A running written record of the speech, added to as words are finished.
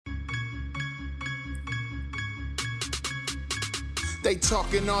They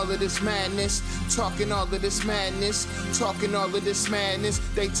talking all of this madness, talking all of this madness, talking all of this madness.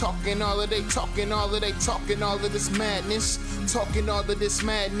 They talking all of this madness, talking all of this madness, talking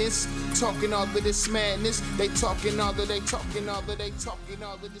all of this madness. They talking all of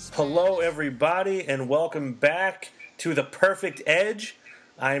this. Hello, everybody, and welcome back to The Perfect Edge.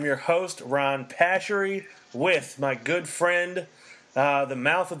 I am your host, Ron Pashery, with my good friend, the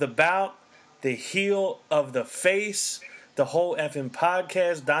mouth of the bout, the heel of the face, the whole effing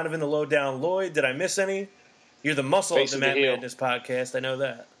podcast, Donovan the Lowdown Lloyd. Did I miss any? You're the muscle Face of the of Matt the Madness podcast. I know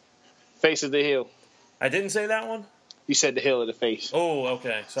that. Face of the heel. I didn't say that one? You said the heel of the face. Oh,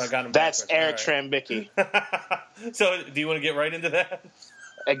 okay. So I got him. That's backwards. Eric Trembicki. So do you want to get right into that?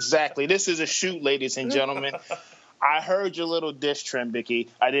 Exactly. This is a shoot, ladies and gentlemen. I heard your little diss, Trembicki.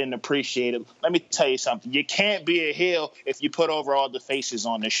 I didn't appreciate it. Let me tell you something. You can't be a heel if you put over all the faces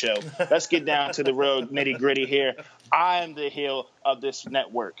on the show. Let's get down to the real nitty-gritty here. I am the heel of this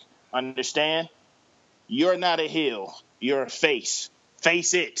network. Understand? You're not a heel. You're a face.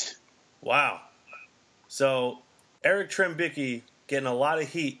 Face it. Wow. So Eric Trembicki getting a lot of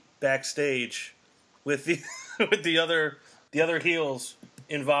heat backstage with the other heels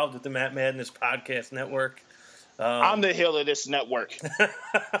involved with the Matt Madness Podcast Network. I'm the heel of this network.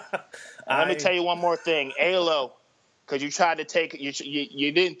 Let me tell you one more thing. ALO, because you tried to take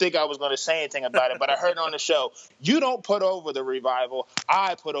you didn't think I was going to say anything about it, but I heard on the show, you don't put over the Revival.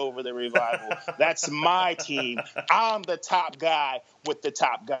 I put over the Revival. That's my team. I'm the top guy with the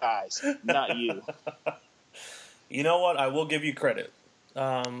top guys, not you. You know what? I will give you credit.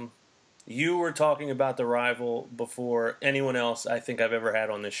 You were talking about the Rival before anyone else I think I've ever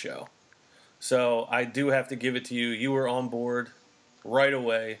had on this show. So I do have to give it to you. You were on board right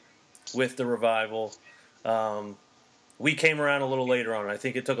away with the Revival. We came around a little later on. I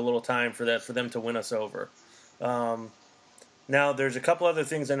think it took a little time for them to win us over. Now, there's a couple other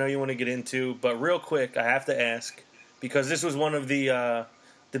things I know you want to get into, but real quick, I have to ask, because this was one of the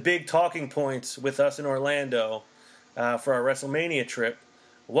big talking points with us in Orlando for our WrestleMania trip.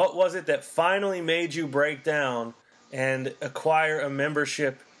 What was it that finally made you break down and acquire a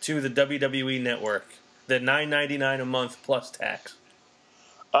membership to the WWE Network, the $9.99 a month plus tax?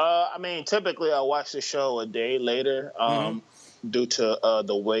 Typically I watch the show a day later, due to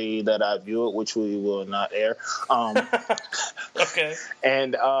the way that I view it, which we will not air. Okay.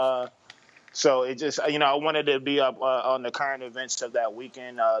 And so it just, I wanted to be up on the current events of that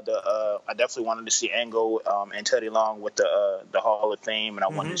weekend. I definitely wanted to see Angle and Teddy Long with the Hall of Fame, and I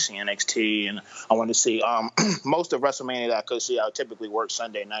wanted to see NXT, and I wanted to see most of WrestleMania that I could see. I typically work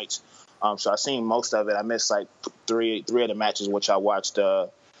Sunday nights, so I seen most of it. I missed like three of the matches, which I watched.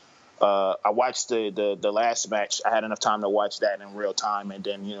 I watched the last match. I had enough time to watch that in real time, and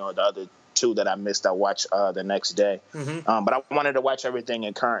then the other two that I missed, I watched the next day. But I wanted to watch everything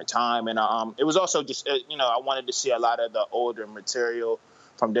in current time, and it was also just I wanted to see a lot of the older material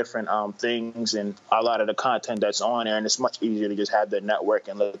from different things and a lot of the content that's on there. And it's much easier to just have the network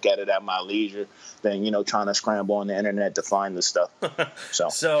and look at it at my leisure than trying to scramble on the internet to find the stuff.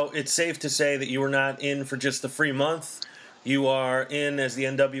 So it's safe to say that you were not in for just the free month. You are in, as the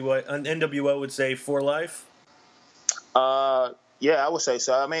NWO would say, for life. Yeah, I would say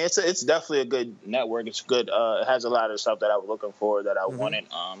so. I mean, it's definitely a good network. It's good. It has a lot of stuff that I was looking for that I wanted.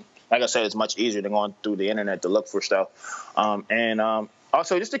 Like I said, it's much easier than going through the internet to look for stuff.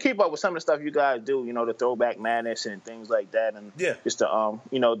 Also, just to keep up with some of the stuff you guys do, the Throwback Madness and things like that. And just to,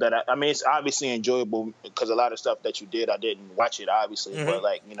 it's obviously enjoyable because a lot of stuff that you did, I didn't watch it, obviously. But,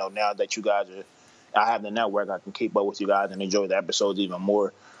 now that you guys I have the network, I can keep up with you guys and enjoy the episodes even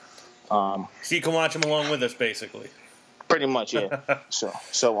more. So you can watch them along with us, basically. Pretty much, yeah.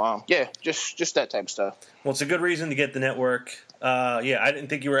 Just that type of stuff. Well, it's a good reason to get the network. I didn't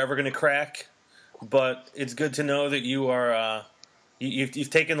think you were ever going to crack, but it's good to know that you are you've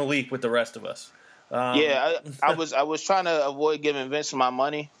taken the leap with the rest of us. I was trying to avoid giving Vince my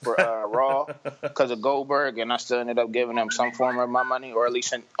money for Raw because of Goldberg, and I still ended up giving him some form of my money, or at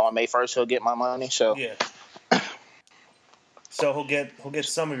least on May 1st he'll get my money. So so he'll get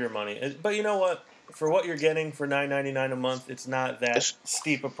some of your money. But you know what? For what you're getting for $9.99 a month, it's not that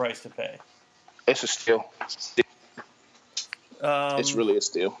steep a price to pay. It's a steal. It's really a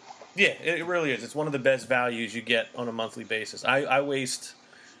steal. Yeah, it really is. It's one of the best values you get on a monthly basis. I waste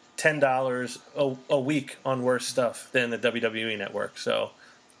 $10 a week on worse stuff than the WWE Network. So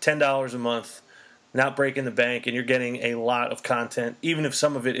 $10 a month, not breaking the bank, and you're getting a lot of content, even if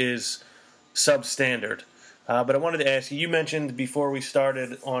some of it is substandard. But I wanted to ask you, you mentioned before we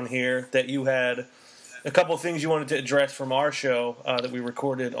started on here that you had a couple of things you wanted to address from our show that we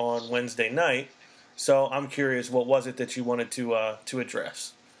recorded on Wednesday night. So I'm curious, what was it that you wanted to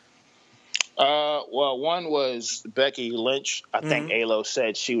address? Well, one was Becky Lynch. I think Alo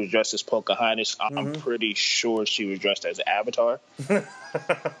said she was dressed as Pocahontas. I'm pretty sure she was dressed as Avatar.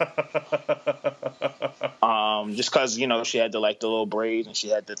 Just because, she had the little braids and she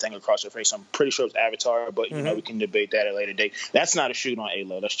had the thing across her face. I'm pretty sure it's Avatar, but, we can debate that at a later date. That's not a shoot on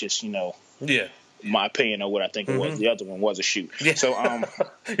Alo. That's just, yeah, my opinion of what I think it was. The other one was a shoot. Yeah. So,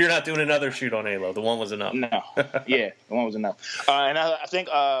 you're not doing another shoot on Alo. The one was enough. No. Yeah, the one was enough. And I think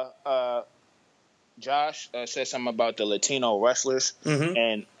Josh said something about the Latino wrestlers,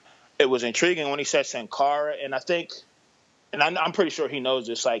 and it was intriguing when he said Sin Cara, and I think, and I'm pretty sure he knows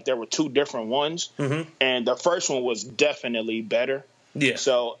this, like there were two different ones, and the first one was definitely better. Yeah.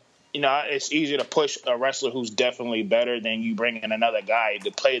 So, it's easier to push a wrestler who's definitely better than you bring in another guy to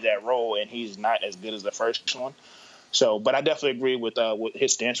play that role, and he's not as good as the first one. So, but I definitely agree with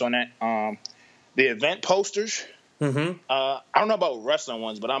his stance on that. The event posters. I don't know about wrestling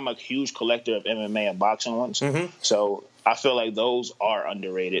ones, but I'm a huge collector of MMA and boxing ones. So I feel like those are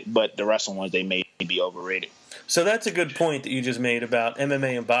underrated, but the wrestling ones, they may be overrated. So that's a good point that you just made about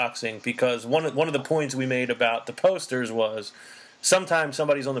MMA and boxing, because one of the points we made about the posters was sometimes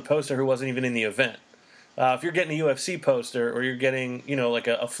somebody's on the poster who wasn't even in the event. If you're getting a UFC poster, or you're getting, like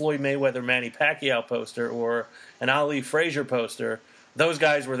a Floyd Mayweather Manny Pacquiao poster or an Ali Frazier poster, those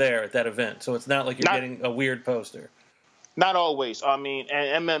guys were there at that event, so it's not like you're getting a weird poster. Not always. I mean,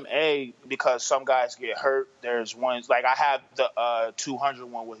 and MMA, because some guys get hurt, there's ones, like I have the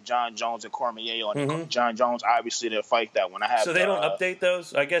 200 one with John Jones and Cormier on it. John Jones obviously didn't fight that one. So they don't update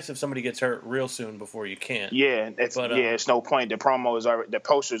those? I guess if somebody gets hurt real soon before you can't. Yeah, it's no point. The promo is already, the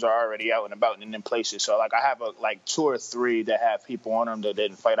posters are already out and about and in places. So like I have two or three that have people on them that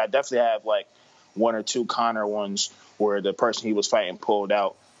didn't fight. I definitely have like one or two Conor ones where the person he was fighting pulled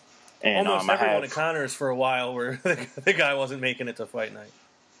out. And, almost every one of Conor's for a while where the guy wasn't making it to fight night.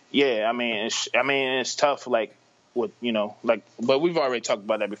 Yeah, I mean it's tough, like with but we've already talked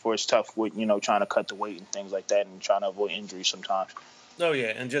about that before. It's tough with trying to cut the weight and things like that, and trying to avoid injuries sometimes. Oh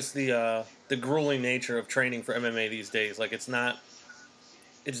yeah, and just the grueling nature of training for MMA these days. Like it's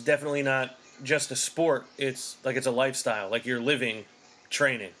definitely not just a sport. It's like it's a lifestyle. Like you're living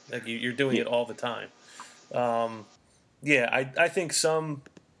training. Like you're doing it all the time. I think some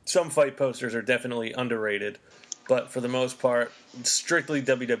fight posters are definitely underrated, but for the most part, strictly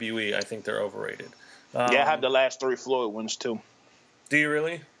WWE, I think they're overrated. I have the last 3 Floyd ones too. Do you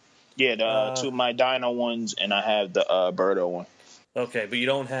really? Yeah, the 2 Maidana ones, and I have the Berto one. Okay, but you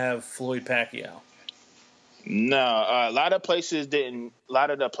don't have Floyd Pacquiao. No, a lot of places didn't. A lot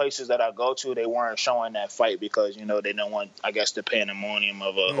of the places that I go to, they weren't showing that fight because they didn't want, I guess, the pandemonium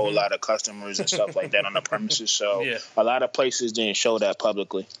of a whole lot of customers and stuff like that on the premises. So a lot of places didn't show that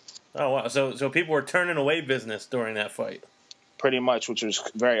publicly. Oh wow! So people were turning away business during that fight. Pretty much, which was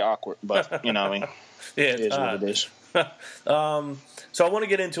very awkward. But what I mean, it is what it is. So I want to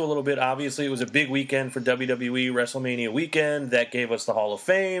get into a little bit. Obviously, it was a big weekend for WWE, WrestleMania weekend. That gave us the Hall of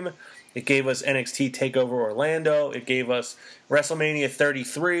Fame. It gave us NXT TakeOver Orlando. It gave us WrestleMania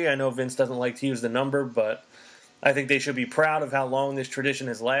 33. I know Vince doesn't like to use the number, but I think they should be proud of how long this tradition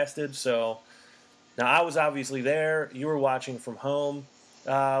has lasted. So now I was obviously there. You were watching from home.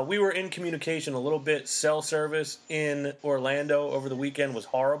 We were in communication a little bit. Cell service in Orlando over the weekend was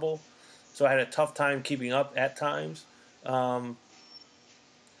horrible, so I had a tough time keeping up at times.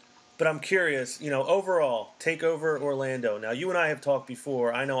 But I'm curious, overall, TakeOver Orlando. Now, you and I have talked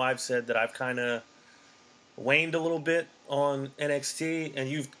before. I know I've said that I've kind of waned a little bit on NXT, and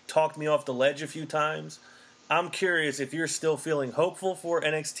you've talked me off the ledge a few times. I'm curious if you're still feeling hopeful for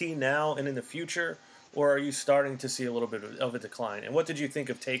NXT now and in the future, or are you starting to see a little bit of a decline? And what did you think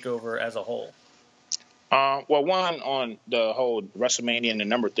of TakeOver as a whole? Well, one, on the whole WrestleMania and the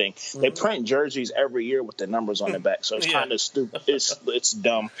number thing, they print jerseys every year with the numbers on the back, so it's kind of stupid. It's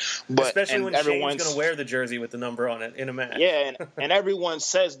dumb. But especially when Shane's going to wear the jersey with the number on it in a match. Yeah, and everyone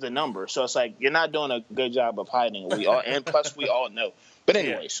says the number, so it's like you're not doing a good job of hiding it. And plus we all know. But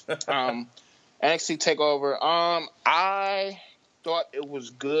anyways, NXT TakeOver. I thought it was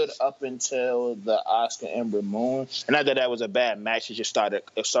good up until the Asuka Ember Moon, and not that that was a bad match. It just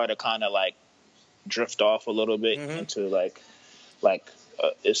started kind of like drift off a little bit into like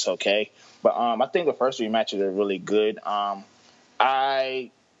it's okay. But I think the first 3 matches are really good.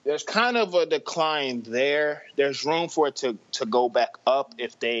 There's kind of a decline there. There's room for it to go back up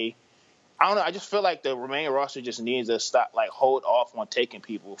if they. I don't know. I just feel like the remaining roster just needs to stop, like, hold off on taking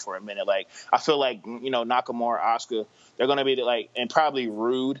people for a minute. Like, I feel like, Nakamura, Asuka, they're gonna be like, and probably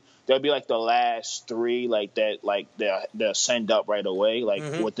Rude. They'll be like the last three, like that, like they'll send up right away,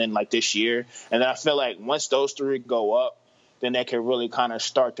 like within like this year. And then I feel like once those three go up, then they can really kind of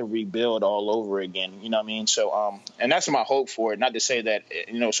start to rebuild all over again. You know what I mean? So, and that's my hope for it. Not to say that,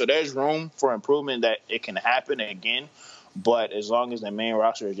 so there's room for improvement that it can happen again. But as long as the main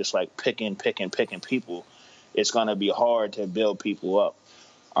roster is just like picking people, it's going to be hard to build people up.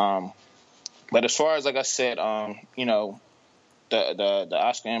 But as far as, like I said, the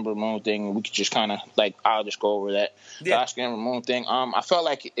Asuka Ember Moon thing, we could just kind of, like, I'll just go over that. Yeah. The Asuka Ember Moon thing, I felt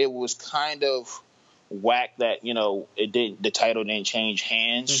like it was kind of whack that, the title didn't change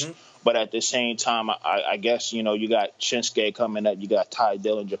hands. But at the same time, I guess, you got Shinsuke coming up, you got Ty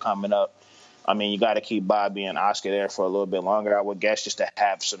Dillinger coming up. I mean, you got to keep Bobby and Asuka there for a little bit longer, I would guess, just to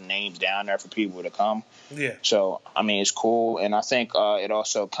have some names down there for people to come. Yeah. So, I mean, it's cool. And I think it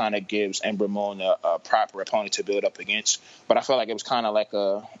also kind of gives Ember Moon a proper opponent to build up against. But I felt like it was kind of like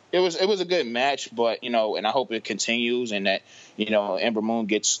it was a good match, but, and I hope it continues and that, Ember Moon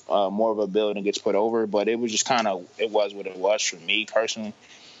gets more of a build and gets put over. But it was just it was what it was for me personally.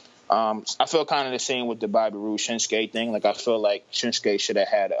 I feel kind of the same with the Bobby Roode Shinsuke thing. Like, I feel like Shinsuke should have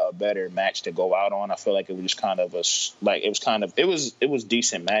had a better match to go out on. I feel like it was just kind of it was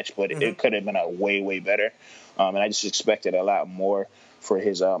decent match, but it could have been a way better. And I just expected a lot more for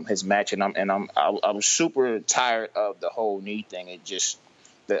his match. And I'm super tired of the whole knee thing.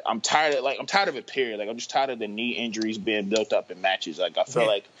 I'm tired of it, period. Like, I'm just tired of the knee injuries being built up in matches. Like, I feel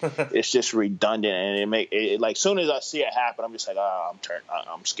like it's just redundant, and it like, soon as I see it happen, I'm just like,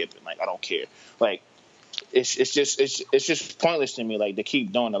 I'm skipping. Like, I don't care. Like, it's just pointless to me. Like, to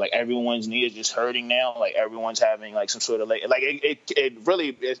keep doing it. Like, everyone's knee is just hurting now. Like, everyone's having like some sort of like it really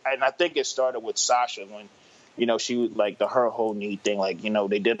is. And I think it started with Sasha when, she was like her whole knee thing. Like,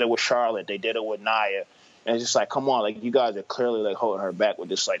 they did it with Charlotte, they did it with Nia. And it's just like, come on, like, you guys are clearly like holding her back with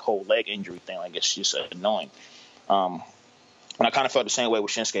this like whole leg injury thing. Like, it's just annoying. And I kind of felt the same way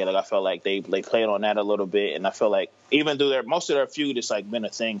with Shinsuke. Like, I felt like they played on that a little bit, and I feel like even through most of their feud, it's like been a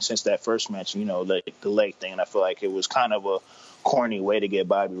thing since that first match. Like the leg thing, and I feel like it was kind of a corny way to get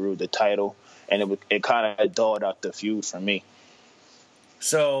Bobby Roode the title, and it kind of dulled out the feud for me.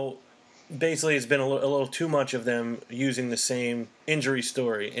 So basically, it's been a little too much of them using the same injury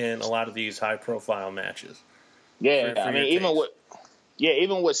story in a lot of these high-profile matches. Yeah, I mean,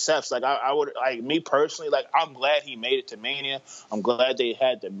 even with Seth's, like, I would, like, me personally, like, I'm glad he made it to Mania. I'm glad they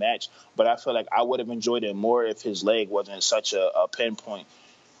had the match, but I feel like I would have enjoyed it more if his leg wasn't such a pinpoint.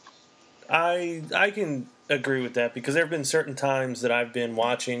 I can agree with that, because there have been certain times that I've been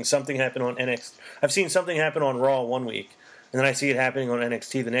watching something happen on NXT. I've seen something happen on Raw one week, and then I see it happening on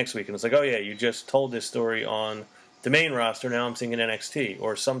NXT the next week, and it's like, oh yeah, you just told this story on the main roster, now I'm seeing it NXT.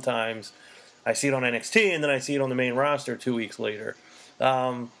 Or sometimes I see it on NXT, and then I see it on the main roster 2 weeks later.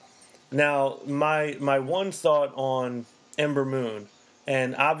 Now, my one thought on Ember Moon,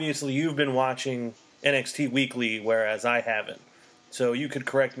 and obviously you've been watching NXT weekly, whereas I haven't, so you could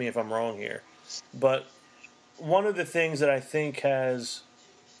correct me if I'm wrong here. But one of the things that I think has,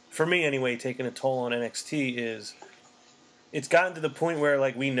 for me anyway, taken a toll on NXT is it's gotten to the point where,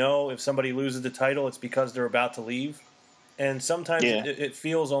 like, we know if somebody loses the title, it's because they're about to leave. And sometimes it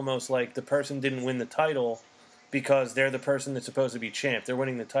feels almost like the person didn't win the title because they're the person that's supposed to be champ. They're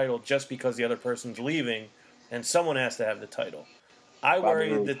winning the title just because the other person's leaving, and someone has to have the title. I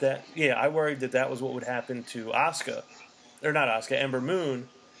worried that was what would happen to Asuka. Or not Asuka, Ember Moon,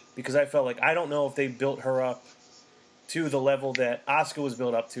 because I felt like, I don't know if they built her up to the level that Asuka was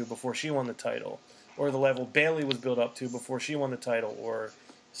built up to before she won the title, or the level Bayley was built up to before she won the title, or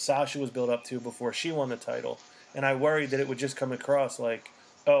Sasha was built up to before she won the title. And I worried that it would just come across like,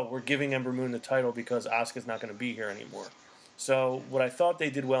 oh, we're giving Ember Moon the title because Asuka's not going to be here anymore. So what I thought they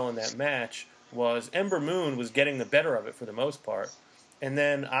did well in that match was Ember Moon was getting the better of it for the most part, and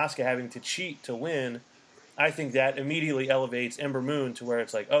then Asuka having to cheat to win. I think that immediately elevates Ember Moon to where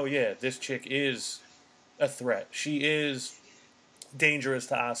it's like, oh yeah, this chick is a threat. She is dangerous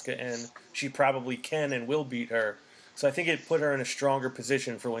to Asuka, and she probably can and will beat her. So I think it put her in a stronger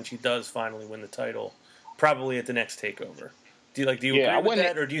position for when she does finally win the title, probably at the next takeover. Do you agree with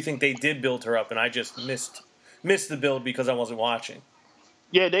that, or do you think they did build her up and I just missed the build because I wasn't watching?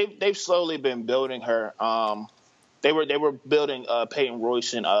 Yeah, they've slowly been building her. they were building Peyton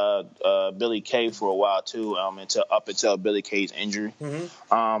Royce and Billy Kay for a while too, until Billy Kay's injury.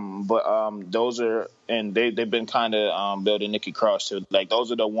 Those are, and they've been kind of building Nikki Cross too. Like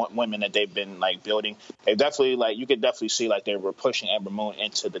those are the women that they've been like building. They definitely you could definitely see like they were pushing Ember Moon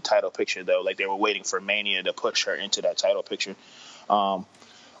into the title picture though. Like they were waiting for Mania to push her into that title picture.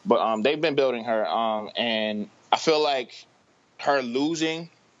 They've been building her, and I feel like her losing.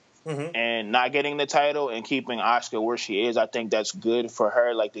 And not getting the title and keeping Asuka where she is, I think that's good for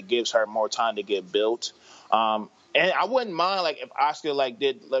her. Like, it gives her more time to get built. And I wouldn't mind like if Asuka like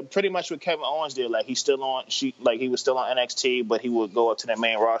did like pretty much what Kevin Owens did. Like he was still on NXT, but he would go up to the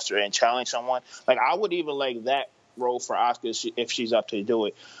main roster and challenge someone. Like I would even like that role for Asuka if she's up to do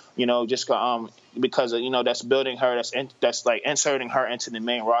it. Just because that's building her. That's like inserting her into the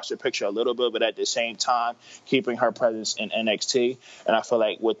main roster picture a little bit, but at the same time keeping her presence in NXT. And I feel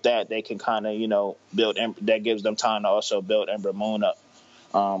like with that they can kind of build. That gives them time to also build Ember Moon up.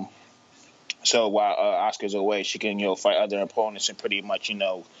 So while Asuka's away, she can fight other opponents and pretty much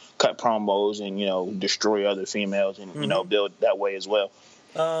cut promos and destroy other females and build that way as well.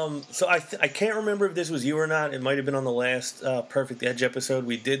 So I can't remember if this was you or not. It might have been on the last Perfect Edge episode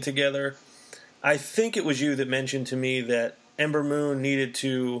we did together. I think it was you that mentioned to me that Ember Moon needed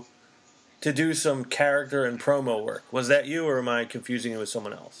to do some character and promo work. Was that you, or am I confusing it with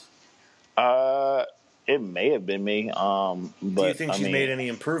someone else? It may have been me. But do you think she's made any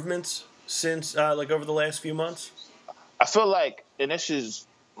improvements since over the last few months? I feel like, and this is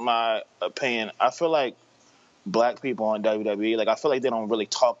my opinion, I feel like black people on WWE, like I feel like they don't really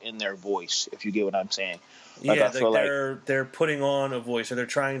talk in their voice, if you get what I'm saying. Like, yeah, I feel they're putting on a voice, or they're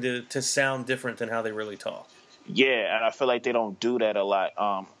trying to sound different than how they really talk. Yeah, and I feel like they don't do that a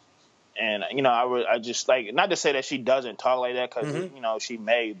lot. And I just like, not to say that she doesn't talk like that, because she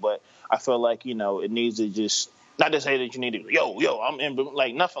may, but I feel like it needs to just, not to say that you need to yo I'm in,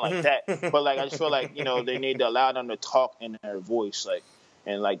 like nothing like that, but like I just feel like they need to allow them to talk in their voice, like.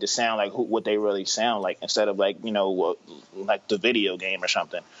 And like to sound like what they really sound like, instead of like like the video game or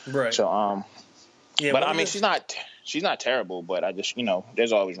something. Right. So yeah, but I mean she's not terrible, but I just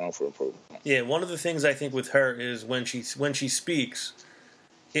there's always room for improvement. Yeah, one of the things I think with her is when she speaks,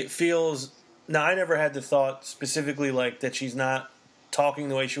 it feels. Now I never had the thought specifically like that she's not talking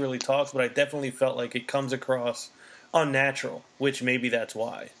the way she really talks, but I definitely felt like it comes across unnatural, which maybe that's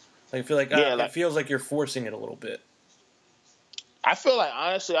why. Like I feel like it feels like you're forcing it a little bit. I feel like,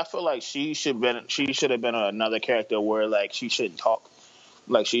 honestly, she should have been another character where like she shouldn't talk,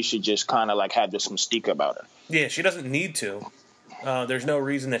 like she should just kind of like have this mystique about her. Yeah, she doesn't need to. There's no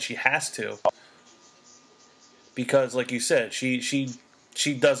reason that she has to, because like you said, she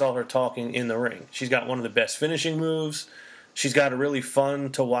does all her talking in the ring. She's got one of the best finishing moves. She's got a really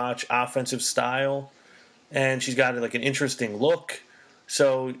fun to watch offensive style, and she's got like an interesting look.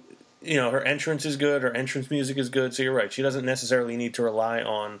 So. Her entrance is good. Her entrance music is good. So you're right. She doesn't necessarily need to rely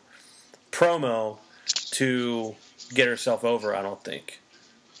on promo to get herself over, I don't think.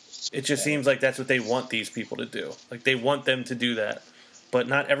 It just seems like that's what they want these people to do. Like, they want them to do that. But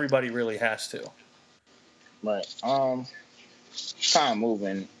not everybody really has to. Right. Kind of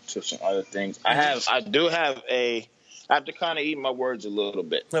moving to some other things. I have to kind of eat my words a little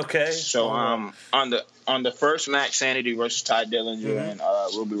bit. Okay. So on the first match, Sanity versus Ty Dillinger and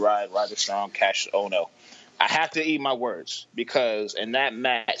Ruby Riott, Roderick Strong, Cassius Ohno, I have to eat my words because in that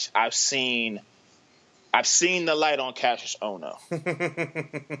match I've seen the light on Cassius Ohno,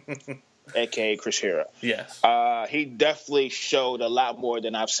 aka Chris Hero. Yes. He definitely showed a lot more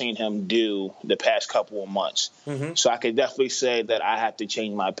than I've seen him do the past couple of months. So I could definitely say that I have to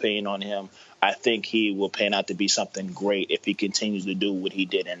change my opinion on him. I think he will pan out to be something great if he continues to do what he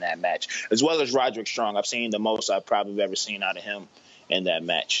did in that match. As well as Roderick Strong. I've seen the most I've probably ever seen out of him in that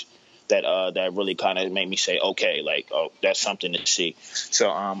match. That really kind of made me say, okay, like, oh, that's something to see. So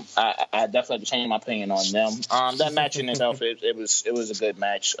I definitely have to change my opinion on them. That match in itself, it was a good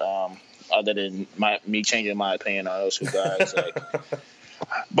match. Other than me changing my opinion on those two guys, like,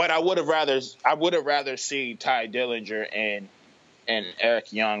 but I would have rather see Ty Dillinger and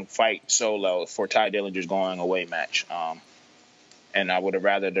Eric Young fight solo for Ty Dillinger's going away match. And I would have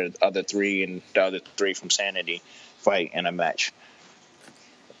rather the other three from Sanity fight in a match.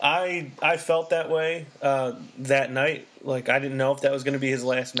 I felt that way that night. Like, I didn't know if that was going to be his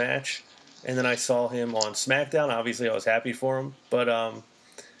last match. And then I saw him on SmackDown. Obviously, I was happy for him. But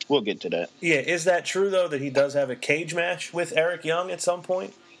we'll get to that. Yeah, is that true, though, that he does have a cage match with Eric Young at some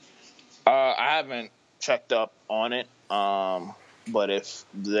point? I haven't checked up on it. But if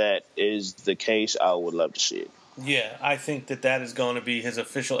that is the case, I would love to see it. Yeah, I think that is going to be his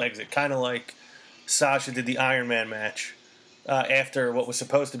official exit. Kind of like Sasha did the Iron Man match after what was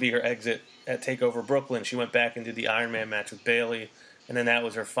supposed to be her exit at TakeOver Brooklyn. She went back and did the Iron Man match with Bayley, and then that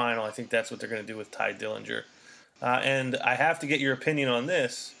was her final. I think that's what they're going to do with Ty Dillinger. And I have to get your opinion on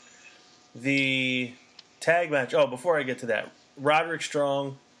this. The tag match. Oh, before I get to that, Roderick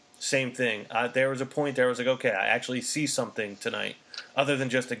Strong, same thing. There was a point there I was like, okay, I actually see something tonight other than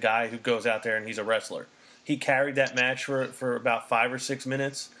just a guy who goes out there and he's a wrestler. He carried that match for about 5 or 6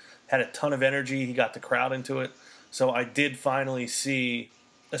 minutes, had a ton of energy. He got the crowd into it. So I did finally see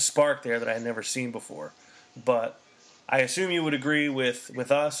a spark there that I had never seen before. But I assume you would agree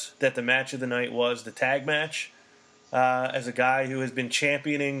with us that the match of the night was the tag match. As a guy who has been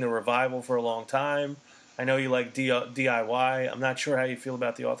championing the Revival for a long time, I know you like DIY. I'm not sure how you feel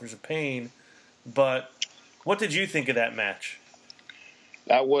about the Authors of Pain, but what did you think of that match?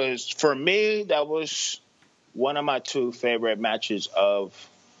 That was one of my 2 favorite matches of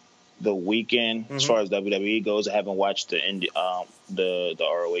the weekend as far as WWE goes. I haven't watched the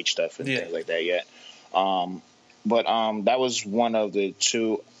ROH stuff and things like that yet. But that was one of the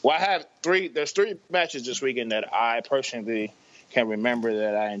 2. Well, I have 3. There's 3 matches this weekend that I personally can remember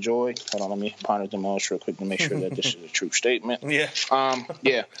that I enjoyed. Hold on, let me ponder them all real quick to make sure that this is a true statement. Yeah.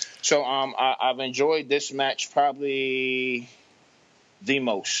 Yeah. So I've enjoyed this match probably the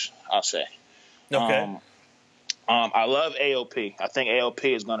most, I'll say. Okay. I love AOP. I think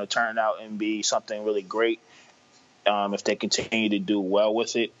AOP is going to turn out and be something really great if they continue to do well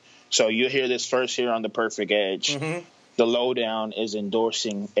with it. So you'll hear this first here on The Perfect Edge. The Lowdown is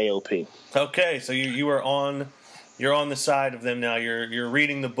endorsing AOP. Okay, so you're on the side of them now. You're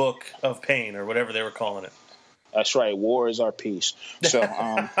reading the book of pain or whatever they were calling it. That's right. War is our peace. So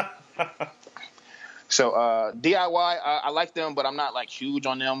DIY, I like them, but I'm not like huge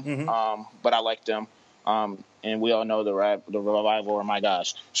on them. But I like them. And we all know the Revival are my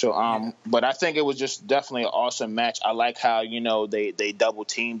guys. So, but I think it was just definitely an awesome match. I like how, they double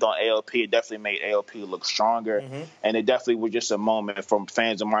teamed on AOP. It definitely made AOP look stronger. And it definitely was just a moment from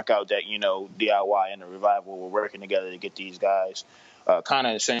fans to mark out that, DIY and the Revival were working together to get these guys kind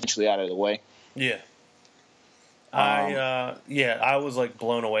of essentially out of the way. Yeah. I was like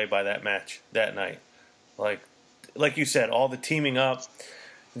blown away by that match that night. Like you said, all the teaming up,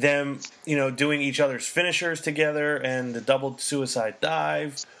 them, doing each other's finishers together, and the double suicide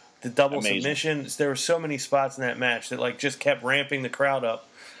dive, the double submission. There were so many spots in that match that just kept ramping the crowd up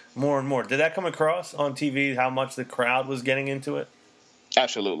more and more. Did that come across on TV, how much the crowd was getting into it?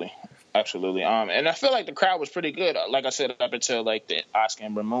 Absolutely. And I feel like the crowd was pretty good. Like I said, up until the Asuka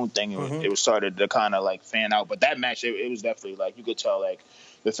and Ramon thing, it was started to kind of fan out. But that match, it was definitely you could tell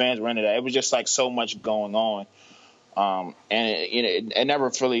the fans were into that. It was just so much going on. And it never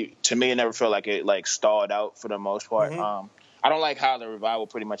really, to me, it never felt like it stalled out for the most part. I don't like how the Revival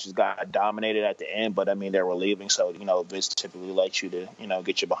pretty much just got dominated at the end, but I mean, they were leaving. So, Vince typically likes you to,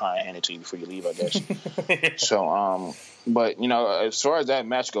 get your behind handed to you before you leave, I guess. So, but, as far as that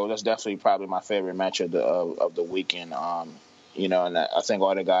match goes, that's definitely probably my favorite match of the weekend. And I think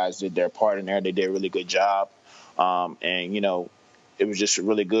all the guys did their part in there. They did a really good job. And, it was just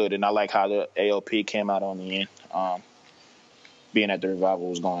really good. And I like how the AOP came out on the end, being that the Revival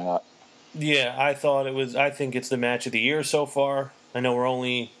was going up. Yeah, I think it's the match of the year so far. I know we're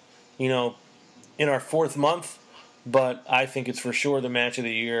only, in our 4th month, but I think it's for sure the match of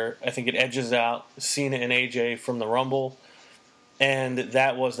the year. I think it edges out Cena and AJ from the Rumble. And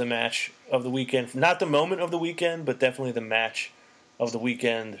that was the match of the weekend. Not the moment of the weekend, but definitely the match of the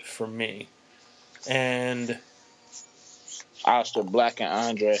weekend for me. And Aleister Black and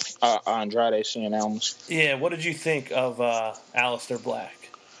Andrade Cien Almas. Yeah, what did you think of Aleister Black?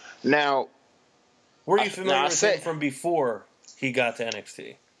 Now, were you familiar with him from before he got to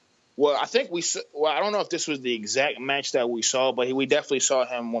NXT? Well, I think I don't know if this was the exact match that we saw, but we definitely saw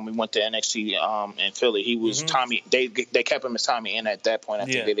him when we went to NXT in Philly. He was Tommy. They kept him as Tommy N at that point. I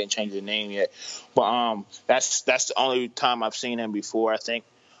think they didn't change the name yet. But that's the only time I've seen him before, I think.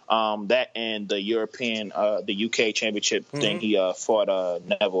 That and the European, the UK Championship thing, he fought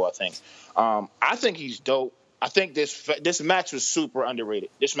Neville, I think. I think he's dope. I think this match was super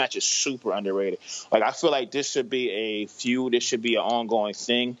underrated. This match is super underrated. I feel like this should be a feud. This should be an ongoing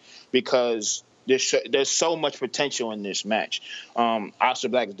thing because there's so much potential in this match.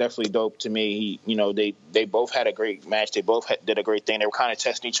 Aleister Black is definitely dope to me. They both had a great match. They both did a great thing. They were kind of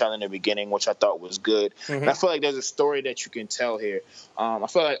testing each other in the beginning, which I thought was good. And I feel like there's a story that you can tell here. I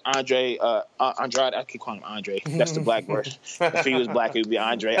feel like Andrade, I keep calling him Andre. That's the black version. If he was black, it would be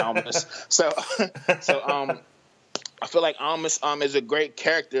Andre Almas. So I feel like Almas is a great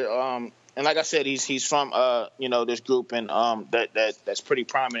character. and like I said, he's from this group and that's pretty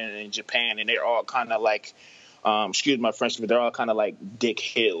prominent in Japan, and they're all kind of like. Excuse my French, but they're all kind of like dick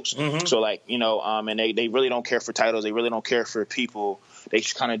heels. Mm-hmm. So like, and they really don't care for titles. They really don't care for people. They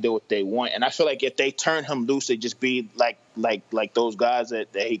just kind of do what they want. And I feel like if they turn him loose, they just be like those guys that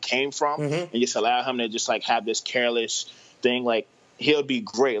he came from, mm-hmm. and just allow him to just like have this careless thing. Like he'll be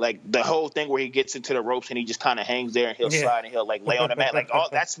great. Like the whole thing where he gets into the ropes and he just kind of hangs there and he'll slide and he'll like lay on the mat. Like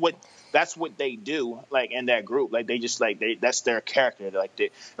that's what they do. Like in that group, like they just like that's their character. Like and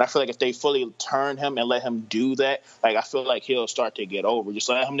I feel like if they fully turn him and let him do that, like I feel like he'll start to get over. Just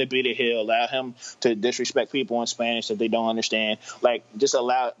allow him to be the heel. Allow him to disrespect people in Spanish that they don't understand. Like just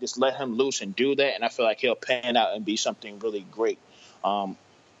let him loose and do that, and I feel like he'll pan out and be something really great.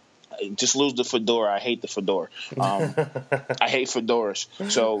 Just lose the fedora. I hate the fedora. I hate fedoras.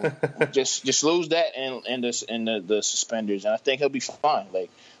 So just lose that and the suspenders, and I think he'll be fine. Like,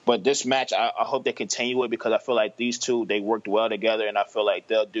 but this match, I hope they continue it because I feel like these two they worked well together, and I feel like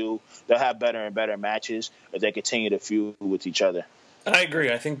they'll have better and better matches if they continue to feud with each other. I agree.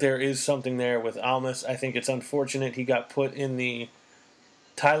 I think there is something there with Almas. I think it's unfortunate he got put in the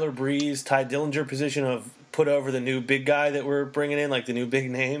Tyler Breeze, Ty Dillinger position of put over the new big guy that we're bringing in, like the new big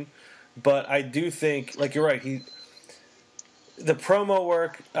name. But I do think, like you're right, the promo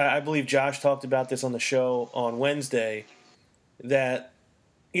work, I believe Josh talked about this on the show on Wednesday, that,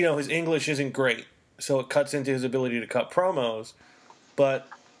 his English isn't great, so it cuts into his ability to cut promos. But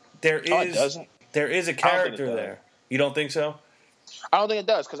there is a character there. You don't think so? I don't think it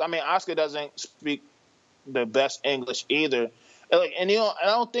does, because, Asuka doesn't speak the best English either. And I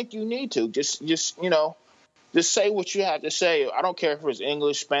don't think you need to. Just say what you have to say. I don't care if it's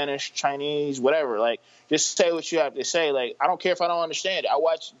English, Spanish, Chinese, whatever. Like, just say what you have to say. Like, I don't care if I don't understand it. I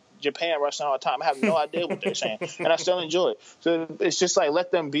watch Japan wrestling all the time. I have no idea what they're saying, and I still enjoy it. So it's just like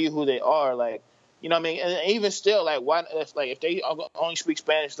let them be who they are. Like, you know what I mean? And even still, like, why? If they only speak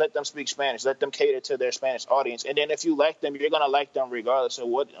Spanish, let them speak Spanish. Let them cater to their Spanish audience. And then if you like them, you're gonna like them regardless of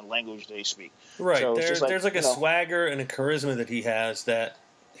what language they speak. Right. So there's like a swagger and a charisma that he has that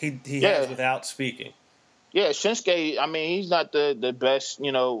he has without speaking. Yeah, Shinsuke, he's not the best,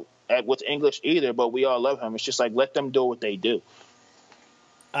 with English either, but we all love him. It's just like, let them do what they do.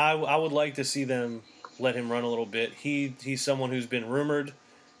 I would like to see them let him run a little bit. He's someone who's been rumored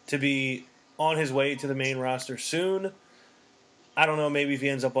to be on his way to the main roster soon. I don't know, maybe if he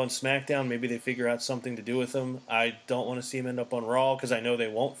ends up on SmackDown, maybe they figure out something to do with him. I don't want to see him end up on Raw because I know they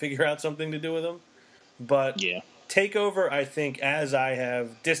won't figure out something to do with him. But yeah. TakeOver, I think, as I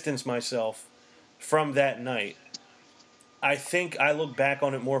have distanced myself from that night, I think I look back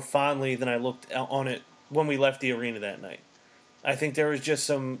on it more fondly than I looked on it when we left the arena that night. I think there was just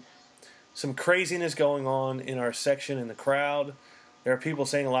some craziness going on in our section in the crowd. There are people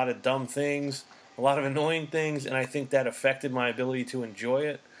saying a lot of dumb things, a lot of annoying things, and I think that affected my ability to enjoy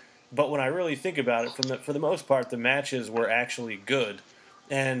it. But when I really think about it, for the most part, the matches were actually good,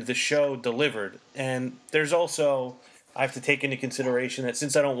 and the show delivered. And there's also, I have to take into consideration that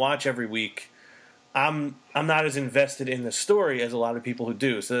since I don't watch every week, I'm not as invested in the story as a lot of people who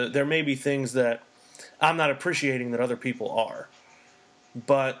do. So there may be things that I'm not appreciating that other people are.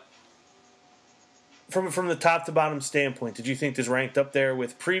 But from the top to bottom standpoint, did you think this ranked up there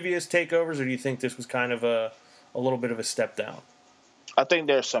with previous takeovers, or do you think this was kind of a little bit of a step down? I think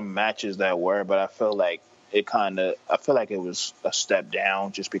there's some matches that were, but I feel like it was a step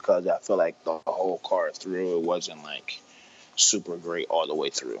down just because I feel like the whole card through, it wasn't like super great all the way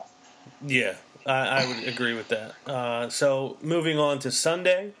through. Yeah. I would agree with that. So moving on to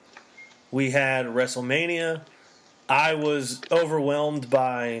Sunday, we had WrestleMania. I was overwhelmed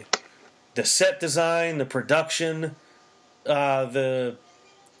by the set design, the production, the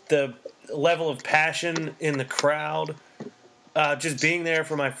level of passion in the crowd. Just being there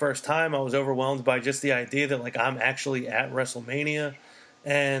for my first time, I was overwhelmed by just the idea that like I'm actually at WrestleMania,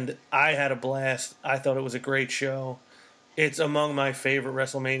 and I had a blast. I thought it was a great show. It's among my favorite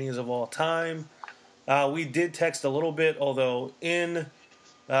WrestleManias of all time. We did text a little bit, although in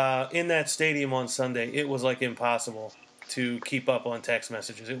that stadium on Sunday, it was like impossible to keep up on text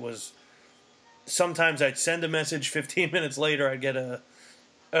messages. It was sometimes I'd send a message, 15 minutes later I'd get a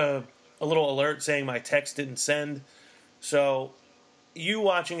little alert saying my text didn't send. So you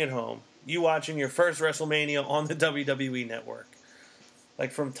watching at home, you watching your first WrestleMania on the WWE Network.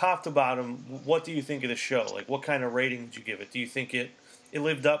 Like, from top to bottom, what do you think of the show? Like, what kind of rating did you give it? Do you think it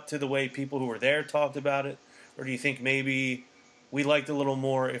lived up to the way people who were there talked about it? Or do you think maybe we liked it a little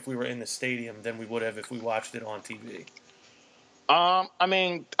more if we were in the stadium than we would have if we watched it on TV? I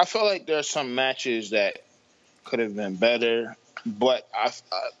feel like there's some matches that could have been better. But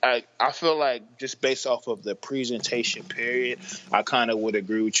I feel like just based off of the presentation period, I kind of would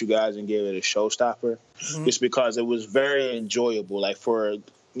agree with you guys and give it a showstopper, just because it was very enjoyable. Like for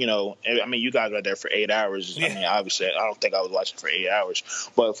I mean, you guys were there for 8 hours. Yeah. I mean, obviously, I don't think I was watching for 8 hours,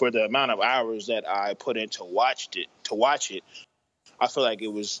 but for the amount of hours that I put in to watch it, I feel like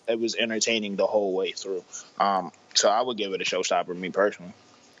it was entertaining the whole way through. So I would give it a showstopper, me personally.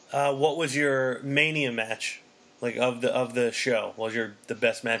 What was your Mania match? Like of the show, what was the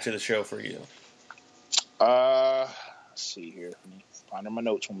best match of the show for you? Let's see here. Let me find my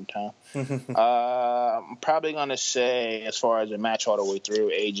notes one more time. I'm probably gonna say, as far as the match all the way through,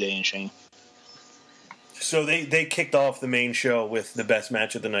 AJ and Shane. So they kicked off the main show with the best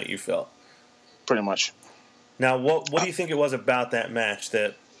match of the night, you felt? Pretty much. Now, what do you think it was about that match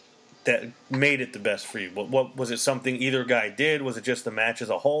that made it the best for you? What was it? Something either guy did? Was it just the match as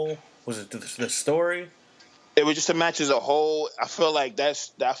a whole? Was it the story? It was just a match as a whole. I feel like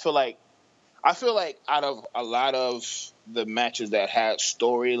out of a lot of the matches that had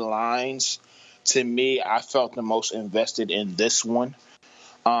storylines, to me, I felt the most invested in this one.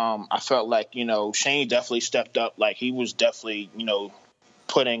 I felt like, Shane definitely stepped up. Like, he was definitely,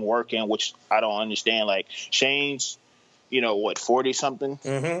 putting work in, which I don't understand. Like, Shane's, 40-something?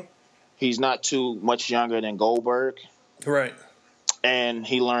 Mm-hmm. He's not too much younger than Goldberg. Right. And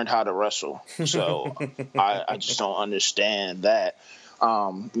he learned how to wrestle. So I just don't understand that.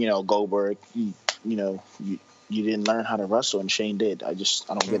 Goldberg, you didn't learn how to wrestle, and Shane did. I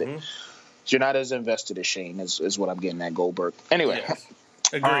don't get it. You're not as invested as Shane, is what I'm getting at, Goldberg. Anyway. Yes.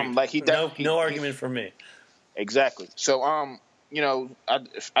 Agreed. No argument from me. Exactly. So, I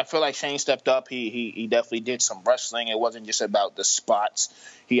feel like Shane stepped up. He definitely did some wrestling. It wasn't just about the spots.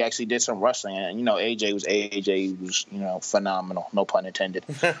 He actually did some wrestling. And, AJ was, phenomenal. No pun intended.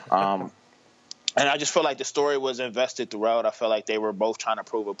 And I just feel like the story was invested throughout. I feel like they were both trying to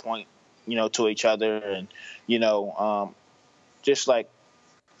prove a point, to each other. And,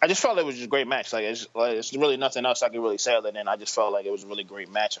 I just felt it was just a great match. Like, it's really nothing else I can really say other than I just felt like it was a really great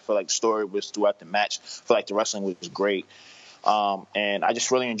match. I feel like the story was throughout the match. I feel like the wrestling was great. And I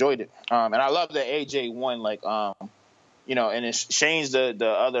just really enjoyed it. And I love that AJ won, and it's Shane's the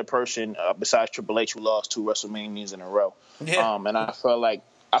other person besides Triple H who lost 2 WrestleManias in a row. Yeah. And I felt like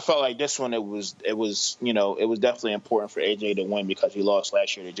this one it was definitely important for AJ to win because he lost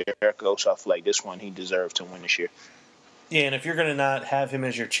last year to Jericho. So I feel like this one he deserved to win this year. Yeah, and if you're going to not have him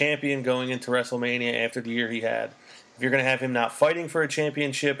as your champion going into WrestleMania after the year he had, if you're going to have him not fighting for a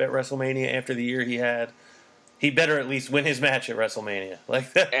championship at WrestleMania after the year he had, he better at least win his match at WrestleMania.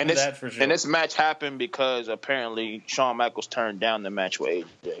 Like that, that's for sure. And this match happened because apparently Shawn Michaels turned down the match with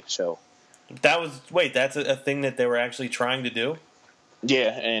AJ. So that's a thing that they were actually trying to do?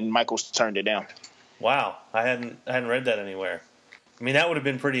 Yeah, and Michaels turned it down. Wow, I hadn't read that anywhere. I mean, that would have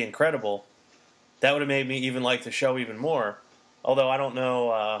been pretty incredible. That would have made me even like the show even more. Although I don't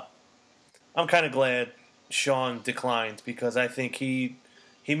know, I'm kind of glad Shawn declined because I think he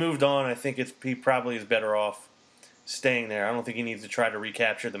moved on. I think he probably is better off staying there. I don't think he needs to try to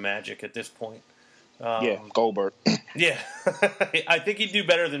recapture the magic at this point. Goldberg. Yeah, I think he'd do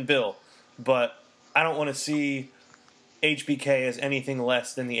better than Bill, but I don't want to see HBK as anything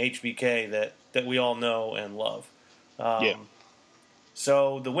less than the HBK that we all know and love.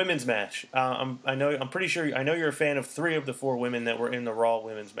 So the women's match, I'm pretty sure I know you're a fan of 3 of the 4 women that were in the Raw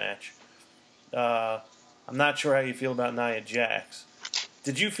women's match. I'm not sure how you feel about Nia Jax.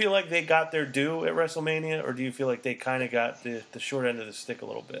 Did you feel like they got their due at WrestleMania, or do you feel like they kind of got the short end of the stick a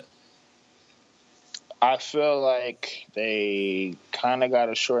little bit? I feel like they kind of got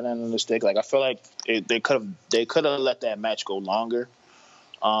a short end of the stick. Like I feel like they could have let that match go longer.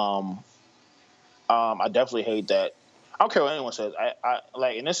 I definitely hate that. I don't care what anyone says. I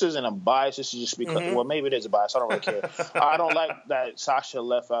like, and this isn't a bias. This is just because, well, maybe it is a bias. I don't really care. I don't like that Sasha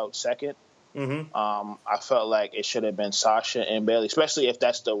left out second. I felt like it should have been Sasha and Bayley, especially if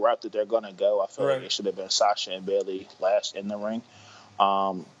that's the route that they're going to go. I feel like it should have been Sasha and Bayley last in the ring,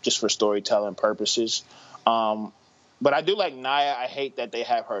 just for storytelling purposes. But I do like Nia. I hate that they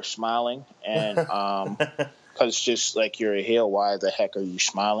have her smiling, and because it's just like, you're a heel. Why the heck are you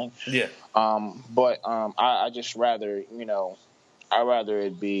smiling? Yeah. But I just rather, I'd rather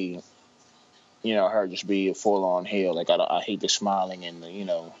it be, her just be a full on heel. Like I hate the smiling and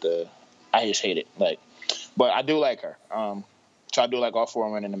I just hate it. Like, but I do like her. So I do like all 4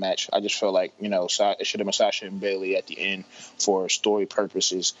 women in the match. I just feel like, it should have been Sasha and Bayley at the end for story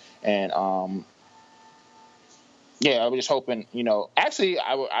purposes. And I was just hoping, actually,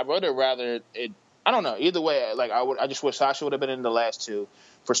 I would have rather it I don't know. Either way, like I just wish Sasha would have been in the last two.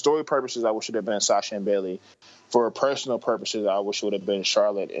 For story purposes, I wish it would have been Sasha and Bayley. For personal purposes, I wish it would have been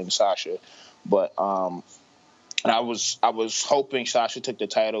Charlotte and Sasha. But and I was hoping Sasha took the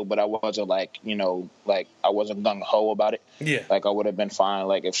title, but I wasn't like I wasn't gung ho about it. Yeah, like I would have been fine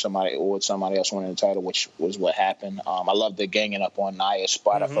like if somebody else wanted the title, which was what happened. I love the ganging up on Nia's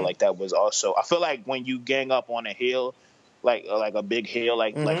spot. Mm-hmm. I feel like that was also. I feel like when you gang up on a heel, like a big heel,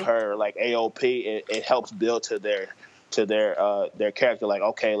 like her, like AOP, it helps build to their character. Like,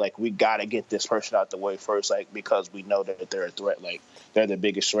 okay, like we gotta get this person out the way first, like because we know that they're a threat. Like they're the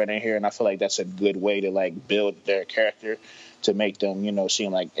biggest threat in here, and I feel like that's a good way to like build their character to make them,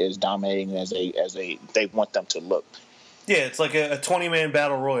 seem like as dominating as they want them to look. Yeah, it's like a 20-man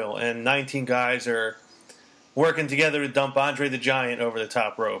battle royal, and 19 guys are working together to dump Andre the Giant over the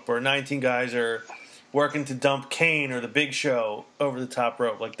top rope, or 19 guys are working to dump Kane or the Big Show over the top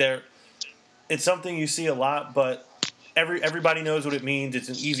rope. Like it's something you see a lot, but everybody knows what it means. It's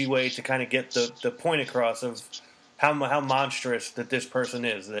an easy way to kind of get the point across of how monstrous that this person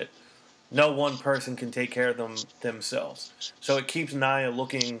is, that no one person can take care of them themselves. So it keeps Nia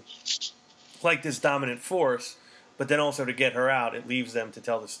looking like this dominant force, but then also to get her out, it leaves them to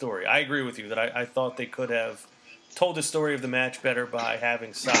tell the story. I agree with you that I thought they could have told the story of the match better by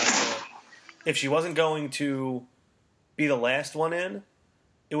having Sasha. If she wasn't going to be the last one in,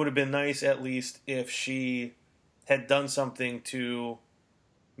 it would have been nice at least if she had done something to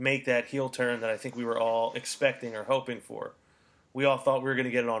make that heel turn that I think we were all expecting or hoping for. We all thought we were going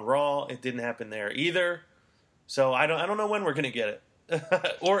to get it on Raw. It didn't happen there either. So I don't know when we're going to get it,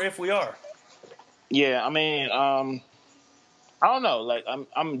 or if we are. Yeah, I mean, I don't know. Like,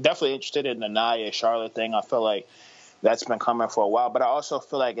 I'm definitely interested in the Nia Charlotte thing. I feel like that's been coming for a while, but I also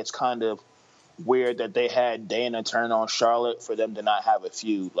feel like it's kind of weird that they had Dana turn on Charlotte for them to not have a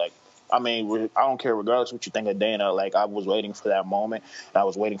feud. Like, I mean, I don't care regardless what you think of Dana. Like, I was waiting for that moment, and I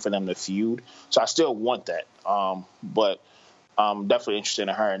was waiting for them to feud. So I still want that. But I'm definitely interested in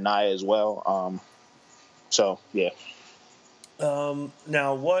her and Nia as well. So yeah.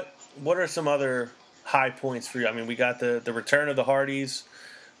 Now, what are some other high points for you? I mean, we got the return of the Hardys.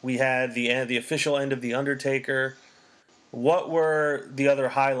 We had the official end of the Undertaker. What were the other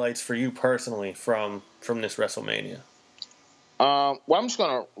highlights for you personally from this WrestleMania? Well, I'm just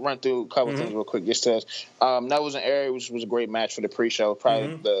going to run through a couple things real quick. Just to, that was an area which was a great match for the pre-show.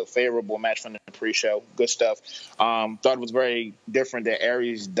 Probably the favorable match from the pre-show. Good stuff. Thought it was very different that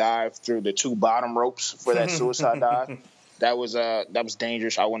Aries dived through the two bottom ropes for that suicide dive. That was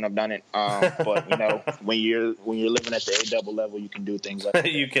dangerous. I wouldn't have done it. But when you're living at the A-double level, you can do things like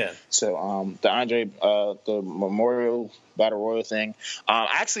that. You can. So the Andre, the Memorial Battle Royal thing.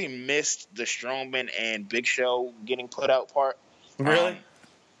 I actually missed the Strowman and Big Show getting put out part. Really?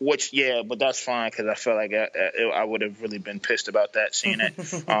 But that's fine because I felt like I would have really been pissed about that, seeing it.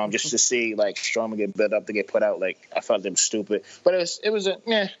 Just to see like Strowman get built up to get put out, like I felt them stupid. But it was a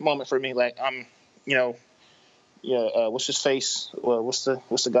moment for me. Like what's his face? Well, what's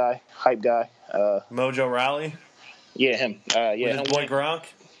the guy? Hype guy? Mojo Rawley. Yeah, him. With his boy Gronk.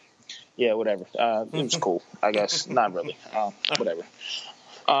 Yeah, whatever. It was cool, I guess. Not really. Whatever.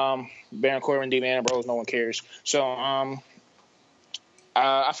 Baron Corbin, Dean Ambrose, no one cares. So,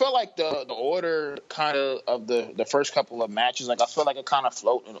 I feel like the order kind of the first couple of matches, like I feel like it kind of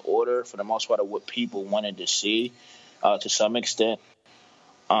float in order for the most part of what people wanted to see, to some extent.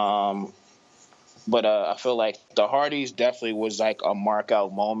 But I feel like the Hardys definitely was like a mark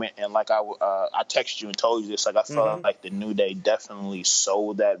out moment, and like I texted you and told you this, like I felt like the New Day definitely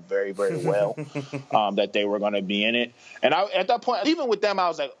sold that very, very well, that they were going to be in it. And at that point, even with them, I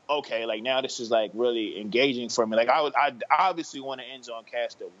was like, okay, like now this is like really engaging for me. Like I obviously want to Enzo and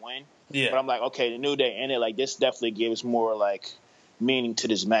Cass to win, but I'm like, okay, the New Day in it, like this definitely gives more like meaning to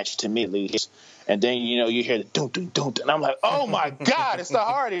this match to me at least. And then you hear the dun dun dun, and I'm like, oh my god, it's the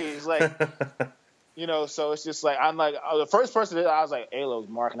Hardys, like. So it's just like I'm like the first person that I was like, Alo's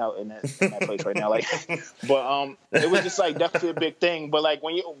marking out in that place right now, like. But it was just like definitely a big thing. But like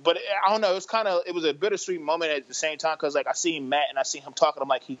but I don't know, it was a bittersweet moment at the same time because like I seen Matt and I seen him talking. I'm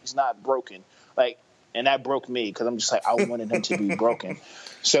like, he's not broken, like, and that broke me because I'm just like I wanted him to be broken.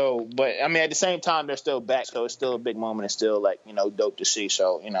 So, but I mean at the same time they're still back, so it's still a big moment. It's still like dope to see.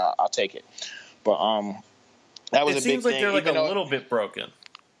 So I'll take it. But that was a big thing. It seems like they're like a little bit broken.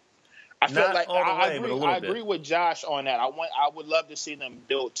 I feel Not like all the way, but a little I bit. agree with Josh on that. I would love to see them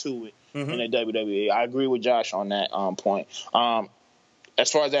build to it in the WWE. I agree with Josh on that point.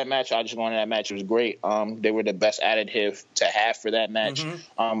 As far as that match, I just wanted that match. It was great. They were the best additive to have for that match.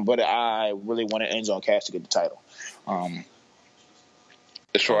 But I really wanted Enzo and Cass to get the title.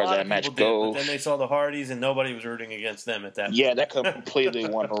 as far as that match goes. But then they saw the Hardys, and nobody was rooting against them at that point. Yeah, that completely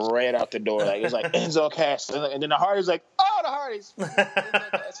went right out the door. Like, it's like Enzo Cass. And then the Hardys like, oh, the Hardys.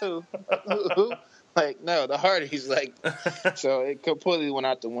 Enzo Cass, who? Like, no, the Hardys. Like, so it completely went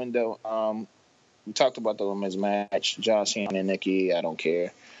out the window. We talked about the women's match, John Cena and Nikki. I don't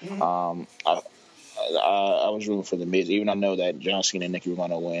care. I was rooting for the Miz, even though I know that John Cena and Nikki were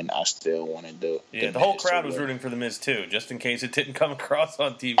going to win. I still wanted to. Yeah, the whole crowd was rooting for the Miz too, just in case it didn't come across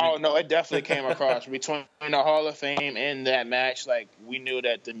on TV. Oh no, it definitely came across between the Hall of Fame and that match. Like, we knew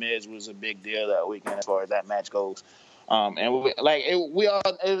that the Miz was a big deal that weekend as far as that match goes. And it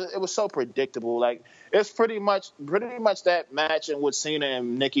was so predictable. Like, it's pretty much that match and what Cena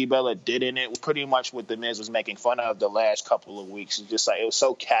and Nikki Bella did in it. Pretty much what the Miz was making fun of the last couple of weeks. It's just like, it was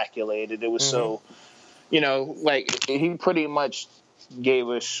so calculated. It was so. Like, he pretty much gave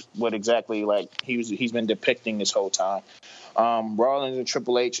us what exactly, like, he's been depicting this whole time. Rollins and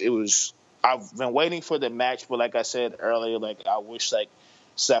Triple H, I've been waiting for the match, but like I said earlier, like, I wish, like,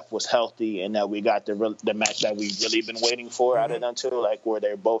 Seth was healthy and that we got the match that we've really been waiting for out of them two, like, where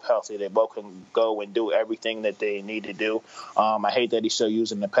they're both healthy. They both can go and do everything that they need to do. I hate that he's still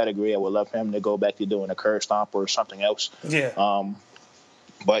using the pedigree. I would love him to go back to doing a curb stomp or something else. Yeah.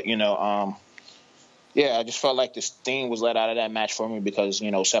 But, yeah, I just felt like this theme was let out of that match for me because,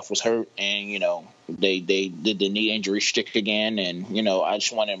 Seth was hurt and, they did the knee injury shtick again. And, I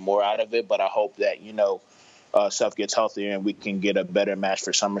just wanted more out of it. But I hope that, Seth gets healthier and we can get a better match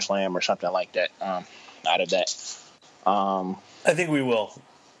for SummerSlam or something like that out of that. I think we will.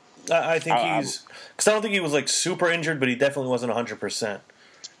 I think because I don't think he was, like, super injured, but he definitely wasn't 100%.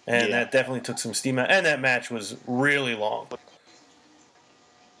 And that definitely took some steam out. And that match was really long.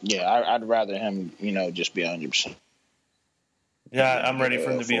 Yeah, I'd rather him, just be 100%. Yeah, I'm ready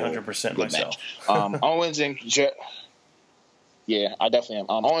for him to be 100% myself. Owens and I definitely am.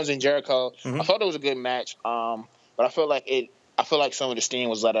 Owens and Jericho. I thought it was a good match, but I feel like some of the steam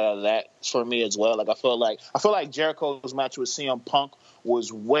was let out of that for me as well. Like, I feel like Jericho's match with CM Punk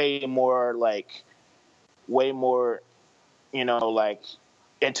was way more,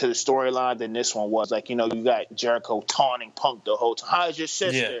 into the storyline than this one was. Like, you got Jericho taunting Punk the whole time. How's your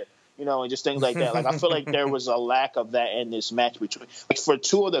sister? And just things like that. Like, I feel like there was a lack of that in this match between, like, for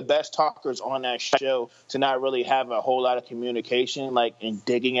two of the best talkers on that show to not really have a whole lot of communication, like, and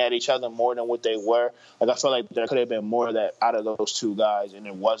digging at each other more than what they were. Like, I feel like there could have been more of that out of those two guys, and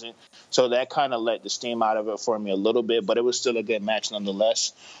it wasn't. So that kind of let the steam out of it for me a little bit, but it was still a good match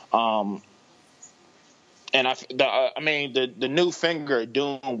nonetheless. And the new finger of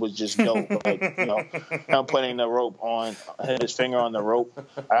Doom was just dope. Like, him putting the rope on, his finger on the rope.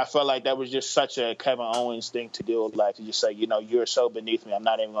 I felt like that was just such a Kevin Owens thing to do. Like, to just say, you're so beneath me, I'm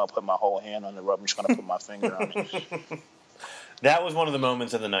not even going to put my whole hand on the rope. I'm just going to put my finger on it. That was one of the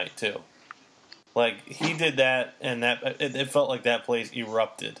moments of the night, too. Like, he did that, and it felt like that place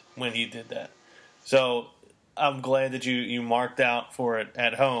erupted when he did that. So I'm glad that you marked out for it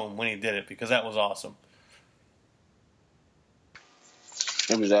at home when he did it, because that was awesome.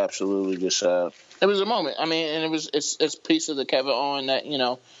 It was absolutely just it was a moment. I mean, and it's a piece of the Kevin Owens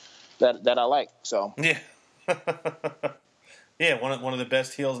that that I like. So yeah, yeah, one of the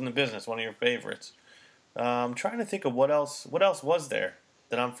best heels in the business, one of your favorites. I'm trying to think of what else was there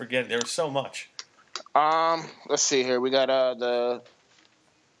that I'm forgetting. There was so much. Let's see here. We got the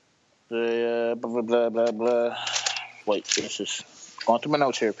blah blah blah blah. Wait, this is going through my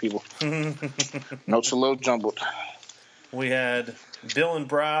notes here, people. Notes a little jumbled. We had Bill and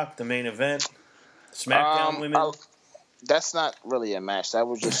Brock, the main event. SmackDown women. That's not really a match. That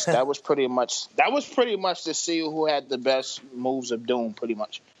was pretty much to see who had the best moves of Doom, pretty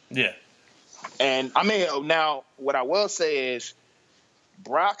much. Yeah. And I mean, now what I will say is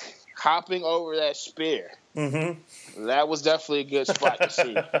Brock hopping over that spear. Mm-hmm. That was definitely a good spot to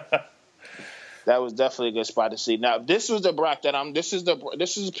see. That was definitely a good spot to see. Now, this was the Brock that this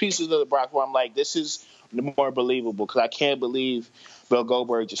is pieces of the Brock where I'm like, this is more believable because I can't believe Bill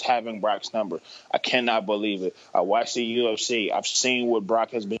Goldberg just having Brock's number. I cannot believe it. I watched the UFC. I've seen what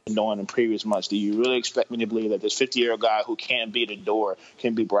Brock has been doing in previous months. Do you really expect me to believe that this 50-year-old guy who can't beat a door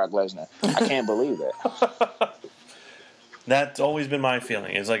can beat Brock Lesnar? I can't believe that. That's always been my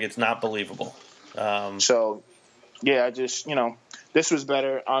feeling. It's like it's not believable. So, yeah, I just, this was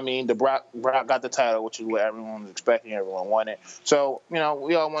better. I mean, the Brock got the title, which is what everyone was expecting. Everyone wanted. So, we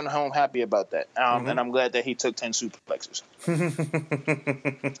all went home happy about that. And I'm glad that he took 10 suplexes.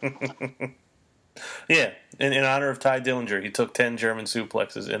 Yeah, in honor of Ty Dillinger, he took 10 German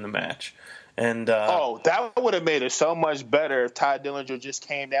suplexes in the match. And that would have made it so much better if Ty Dillinger just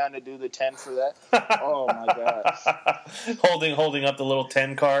came down to do the 10 for that. Oh, my God. holding up the little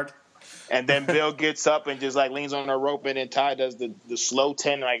 10 card. And then Bill gets up and just, like, leans on the rope, and then Ty does the slow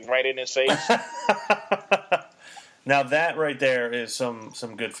 10, like, right in his face. Now, that right there is some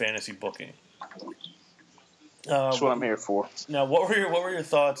good fantasy booking. That's what I'm here for. Now, what were your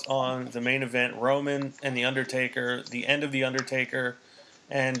thoughts on the main event, Roman and The Undertaker, the end of The Undertaker,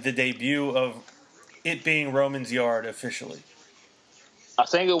 and the debut of it being Roman's yard officially? I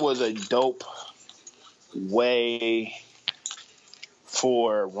think it was a dope way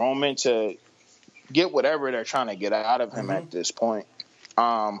for Roman to get whatever they're trying to get out of him at this point.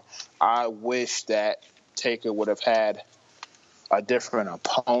 I wish that Taker would have had a different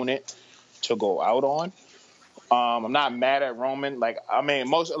opponent to go out on. I'm not mad at Roman.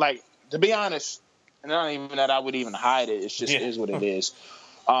 To be honest, and not even that I would even hide it. It's just is what it is.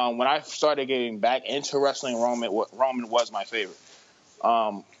 When I started getting back into wrestling, Roman was my favorite.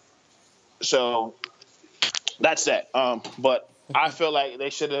 So that's that. But I feel like he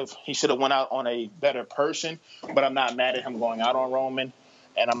should have went out on a better person. But I'm not mad at him going out on Roman,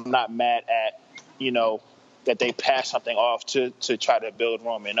 and I'm not mad at that they passed something off to try to build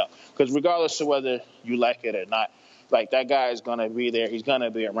Roman up. Because regardless of whether you like it or not, like, that guy is going to be there. He's going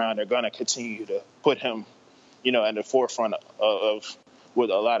to be around. They're going to continue to put him, in the forefront of with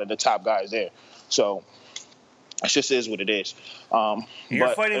a lot of the top guys there. So it just is what it is. You're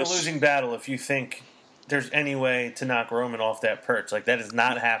fighting a losing battle if you think there's any way to knock Roman off that perch. Like, that is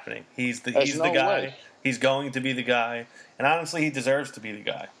not happening. He's the guy. Way. He's going to be the guy. And honestly, he deserves to be the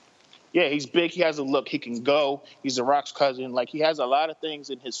guy. Yeah, he's big. He has a look. He can go. He's The Rock's cousin. Like, he has a lot of things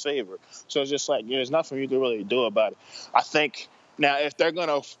in his favor. So it's just like, there's nothing you can really do about it. I think now if they're going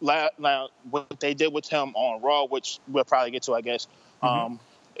to what they did with him on Raw, which we'll probably get to, I guess,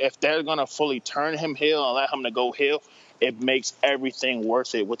 if they're going to fully turn him heel and let him to go heel, it makes everything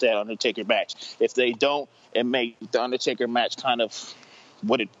worth it with that Undertaker match. If they don't, it makes the Undertaker match kind of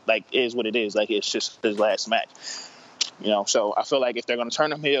is what it is. Like, it's just his last match. So I feel like if they're going to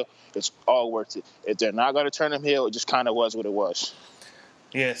turn him heel, it's all worth it. If they're not going to turn him heel, it just kind of was what it was.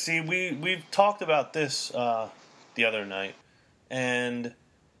 Yeah, see, we've talked about this the other night, and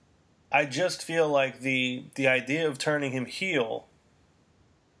I just feel like the idea of turning him heel,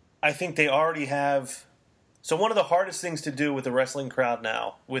 I think they already have. So one of the hardest things to do with the wrestling crowd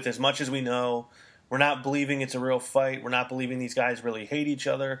now, with as much as we know, we're not believing it's a real fight. We're not believing these guys really hate each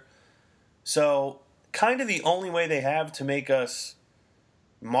other. So kind of the only way they have to make us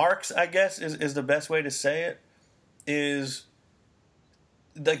marks, I guess, is the best way to say it, is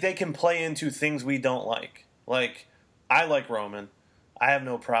like they can play into things we don't like. Like, I like Roman. I have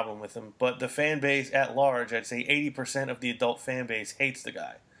no problem with him. But the fan base at large, I'd say 80% of the adult fan base hates the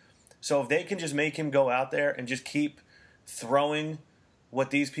guy. So if they can just make him go out there and just keep throwing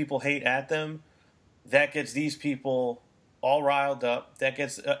what these people hate at them, that gets these people all riled up. That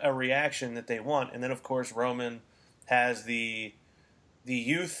gets a reaction that they want. And then, of course, Roman has the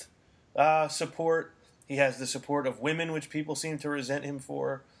youth support. He has the support of women, which people seem to resent him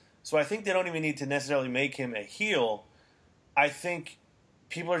for. So I think they don't even need to necessarily make him a heel. I think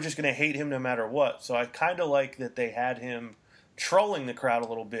people are just going to hate him no matter what. So I kind of like that they had him trolling the crowd a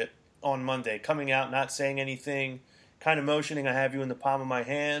little bit on Monday, coming out, not saying anything, kind of motioning, I have you in the palm of my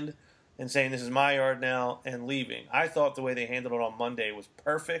hand, and saying this is my yard now, and leaving. I thought the way they handled it on Monday was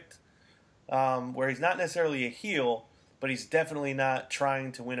perfect, where he's not necessarily a heel, but he's definitely not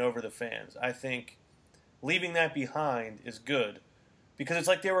trying to win over the fans. I think leaving that behind is good, because it's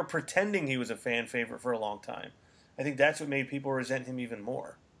like they were pretending he was a fan favorite for a long time. I think that's what made people resent him even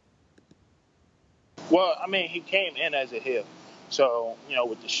more. Well, I mean, he came in as a heel, so,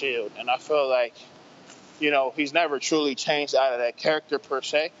 with the Shield, and I feel like, he's never truly changed out of that character per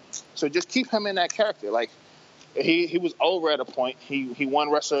se. So just keep him in that character. Like, he was over at a point. He won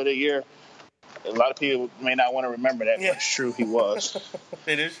Wrestler of the Year. A lot of people may not want to remember that, but it's true, he was.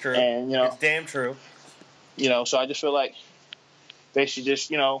 It is true. And, it's damn true. So I just feel like they should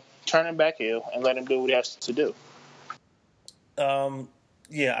just, turn him back heel and let him do what he has to do.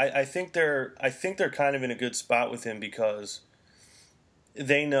 I think they're kind of in a good spot with him because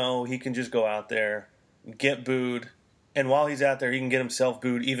they know he can just go out there, get booed, and while he's out there, he can get himself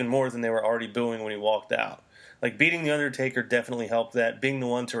booed even more than they were already booing when he walked out. Like, beating The Undertaker definitely helped that. Being the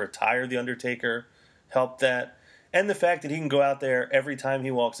one to retire The Undertaker helped that. And the fact that he can go out there every time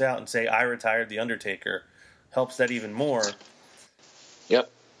he walks out and say, I retired The Undertaker, helps that even more. Yep.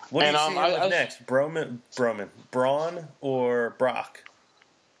 What do you see him with next? Braun or Brock?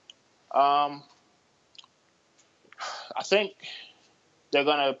 I think they're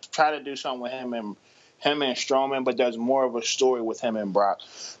gonna try to do something with him and Strowman, but there's more of a story with him and Brock.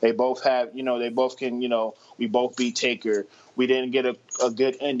 They both have, they both can, we both beat Taker. We didn't get a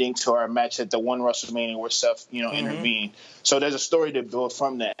good ending to our match at the one WrestleMania where Seth, intervened. So there's a story to build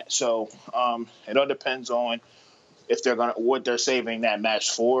from that. So it all depends on if what they're saving that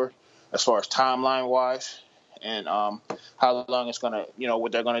match for, as far as timeline wise, and how long it's gonna,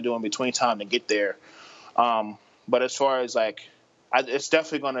 what they're gonna do in between time to get there. But as far as it's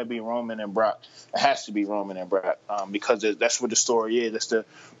definitely going to be Roman and Brock. It has to be Roman and Brock because that's what the story is. That's the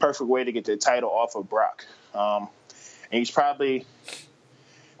perfect way to get the title off of Brock. And he's probably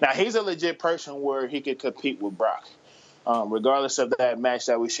 – now, he's a legit person where he could compete with Brock. Regardless of that match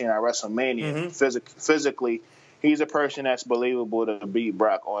that we've seen at WrestleMania, physically, he's a person that's believable to beat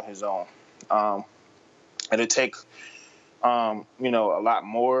Brock on his own. It'll take, a lot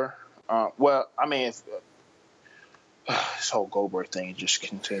more. This whole Goldberg thing just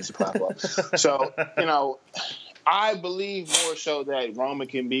continues to pop up. So, I believe more so that Roman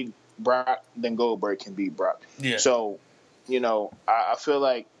can beat Brock than Goldberg can beat Brock. Yeah. So, I feel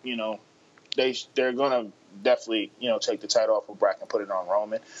like, they're going to definitely, take the title off of Brock and put it on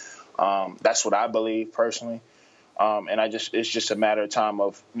Roman. That's what I believe personally. And it's just a matter of time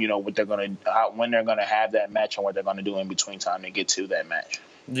of, what they're going to, when they're going to have that match and what they're going to do in between time to get to that match.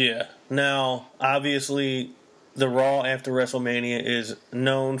 Yeah. Now, obviously, the Raw after WrestleMania is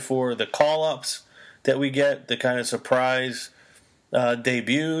known for the call-ups that we get, the kind of surprise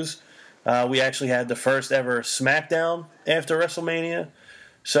debuts. We actually had the first ever SmackDown after WrestleMania.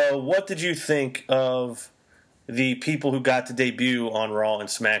 So what did you think of the people who got to debut on Raw and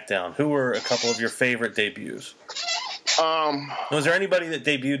SmackDown? Who were a couple of your favorite debuts? Was there anybody that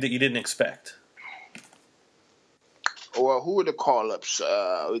debuted that you didn't expect? Well, who were the call-ups?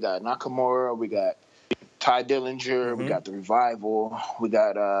 We got Nakamura, we got Ty Dillinger, we got the Revival, we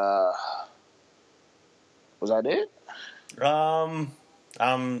got was that it?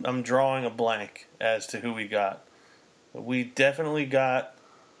 I'm drawing a blank as to who we got. We definitely got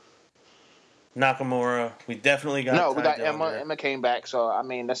Nakamura. We definitely got we got Emma. Emma came back, so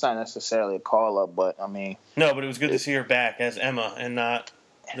that's not necessarily a call up, but no, but it was good to see her back as Emma and not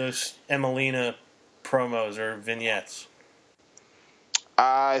those Emelina promos or vignettes.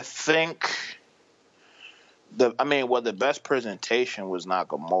 I think the best presentation was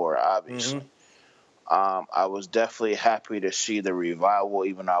Nakamura, obviously. I was definitely happy to see the Revival,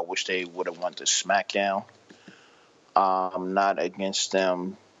 even though I wish they would have went to SmackDown. Not against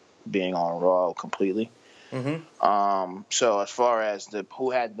them being on Raw completely. So as far as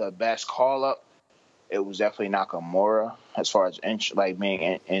who had the best call up, it was definitely Nakamura as far as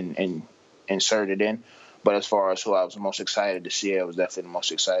being inserted in. But as far as who I was most excited to see, I was definitely the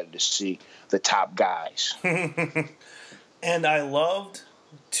most excited to see the top guys. And I loved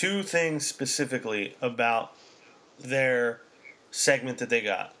two things specifically about their segment that they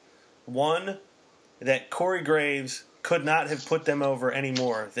got. One, that Corey Graves could not have put them over any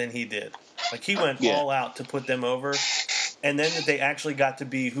more than he did. Like, he went all out to put them over. And then that they actually got to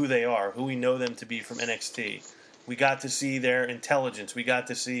be who they are, who we know them to be from NXT. We got to see their intelligence. We got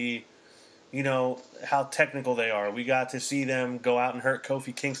to see, how technical they are. We got to see them go out and hurt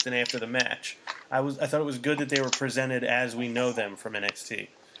Kofi Kingston after the match. I thought it was good that they were presented as we know them from NXT.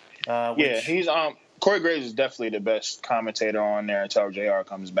 He's Corey Graves is definitely the best commentator on there until JR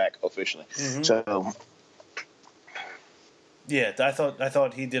comes back officially. So yeah, I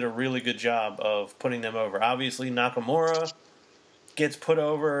thought he did a really good job of putting them over. Obviously, Nakamura gets put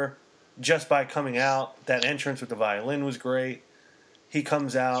over just by coming out. That entrance with the violin was great. He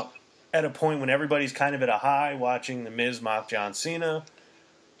comes out at a point when everybody's kind of at a high watching The Miz mock John Cena.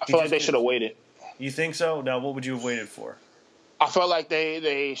 I feel like they should have waited. You think so? No, what would you have waited for? I felt like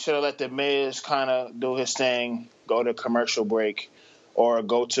they should have let The Miz kind of do his thing, go to commercial break, or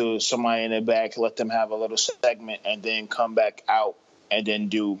go to somebody in the back, let them have a little segment, and then come back out and then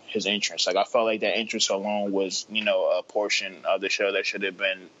do his entrance. Like, I felt like that entrance alone was, a portion of the show that should have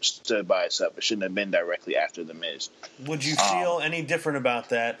been stood by itself. It shouldn't have been directly after The Miz. Would you feel any different about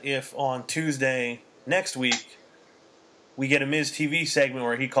that if on Tuesday next week we get a Miz TV segment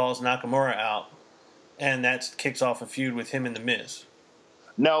where he calls Nakamura out and that kicks off a feud with him and The Miz?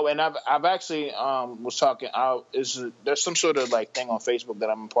 No, and I've actually was talking. There's some sort of thing on Facebook that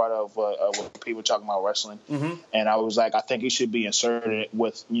I'm a part of where people talking about wrestling, and I was like, I think he should be inserted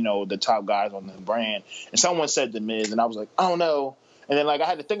with the top guys on the brand. And someone said The Miz, and I was like, I don't know. And then I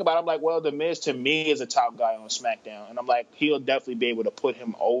had to think about it. I'm like, well, The Miz to me is a top guy on SmackDown, and I'm like, he'll definitely be able to put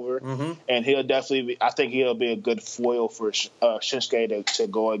him over, and he'll definitely. I think he'll be a good foil for Shinsuke to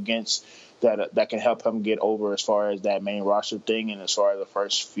go against that can help him get over as far as that main roster thing and as far as the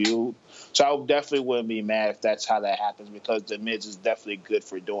first feud. So I definitely wouldn't be mad if that's how that happens, because the Miz is definitely good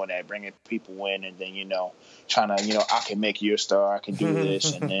for doing that, bringing people in and then, trying to, I can make you a star, I can do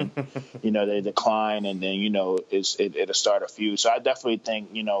this, and then, they decline, and then, it'll start a feud. So I definitely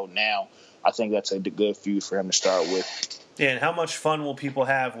think, now I think that's a good feud for him to start with. Yeah, and how much fun will people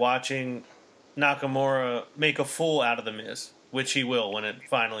have watching Nakamura make a fool out of the Miz? Which he will when it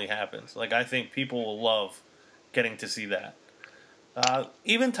finally happens. I think people will love getting to see that.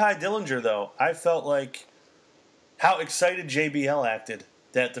 Even Ty Dillinger, though, I felt like how excited JBL acted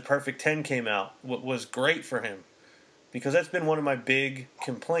that the Perfect 10 came out was great for him. Because that's been one of my big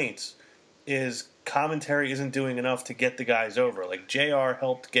complaints, is commentary isn't doing enough to get the guys over. JR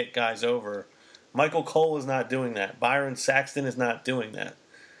helped get guys over. Michael Cole is not doing that. Byron Saxton is not doing that.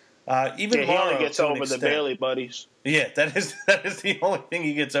 Even he only gets over the Bailey buddies. Yeah, that is the only thing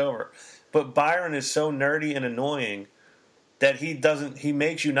he gets over. But Byron is so nerdy and annoying that he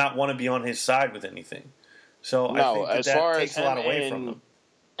makes you not want to be on his side with anything. So I think that takes a lot away from him.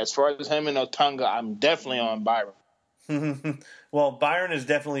 As far as him and Otunga, I'm definitely on Byron. Well, Byron is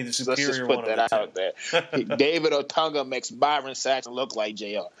definitely the superior one. Let's just put that out there. David Otunga makes Byron Saxton look like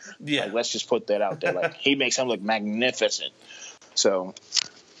JR. Yeah. Let's just put that out there. He makes him look magnificent. So,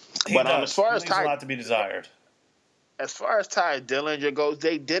 as far as a lot to be desired. As far as Ty Dillinger goes,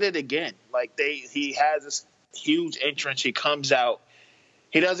 they did it again. He has this huge entrance. He comes out.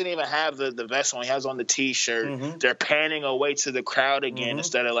 He doesn't even have the vest on. He has on the T-shirt. Mm-hmm. They're panning away to the crowd again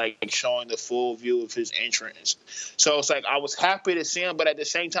instead of showing the full view of his entrance. So it's I was happy to see him, but at the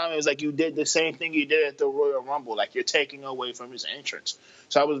same time, it was you did the same thing you did at the Royal Rumble. You're taking away from his entrance.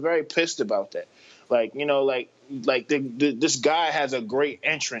 So I was very pissed about that. This guy has a great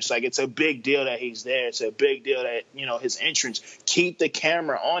entrance. It's a big deal that he's there. It's a big deal that, his entrance. Keep the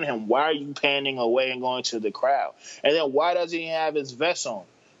camera on him. Why are you panning away and going to the crowd? And then why doesn't he have his vest on?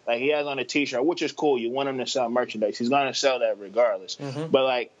 He has on a T-shirt, which is cool. You want him to sell merchandise. He's going to sell that regardless. Mm-hmm.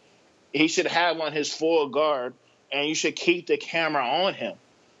 But, he should have on his full guard, and you should keep the camera on him.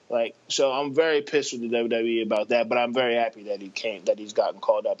 So I'm very pissed with the WWE about that, but I'm very happy that he's gotten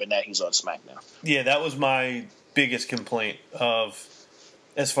called up and that he's on SmackDown. Yeah, that was my biggest complaint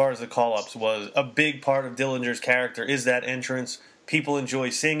as far as the call-ups was. A big part of Dillinger's character is that entrance. People enjoy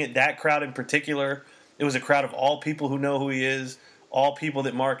seeing it. That crowd in particular, it was a crowd of all people who know who he is, all people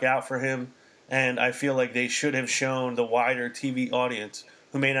that mark out for him, and I feel like they should have shown the wider TV audience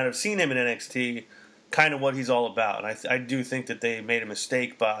who may not have seen him in NXT kind of what he's all about. And I do think that they made a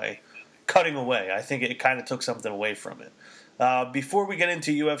mistake by cutting away. I think it kind of took something away from it. Before we get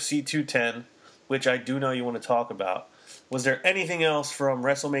into UFC 210, which I do know you want to talk about, was there anything else from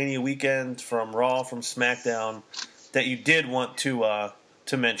WrestleMania weekend, from Raw, from SmackDown, that you did want to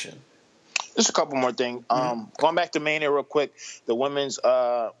mention? Just a couple more things. Going back to Mania real quick, the women's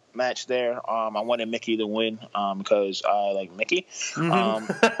match there, I wanted Mickey to win because I like Mickey.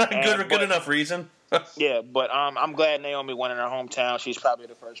 Good enough reason. Yeah, but I'm glad Naomi won in her hometown. She's probably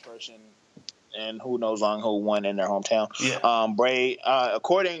the first person, and who knows who won in their hometown. Yeah. Bray,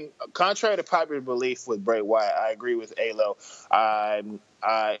 contrary to popular belief with Bray Wyatt, I agree with Alo. I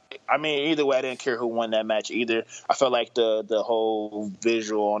mean, either way, I didn't care who won that match either. I felt like the whole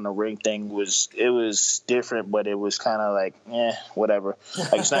visual on the ring thing was different, but it was kind of whatever.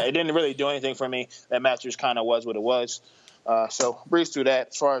 It didn't really do anything for me. That match just kind of was what it was. So breeze through that.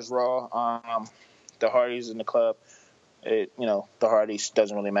 As far as Raw, the Hardys in the club, the Hardys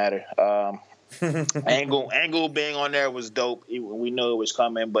doesn't really matter. Angle being on there was dope. We knew it was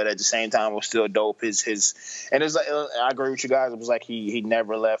coming, but at the same time, it was still dope. And it's I agree with you guys. It was he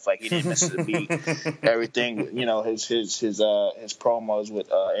never left. He didn't miss a beat. Everything, his promos with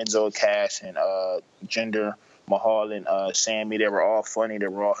Enzo Cass and Jinder Mahal and Sammy, they were all funny. They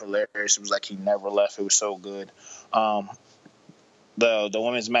were all hilarious. It was he never left. It was so good. The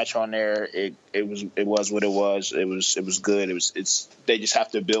women's match on there, it was what it was. It was good. They just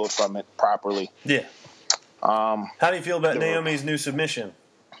have to build from it properly. Yeah. How do you feel about Naomi's new submission?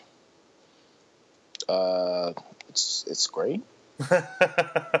 It's great.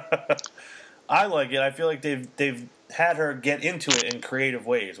 I like it. I feel like they've had her get into it in creative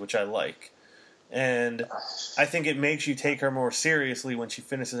ways, which I like. And I think it makes you take her more seriously when she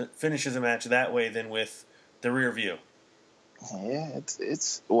finishes a match that way than with the rear view. Yeah,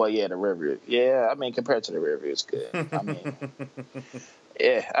 the rear view. Yeah, I mean, compared to the rear view, it's good. I mean,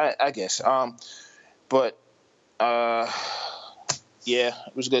 yeah, I guess. But yeah,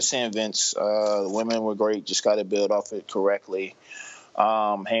 it was good seeing Vince. The women were great. Just got to build off it correctly.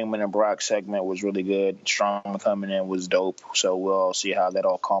 Heyman and Brock segment was really good. Strowman coming in was dope. So we'll all see how that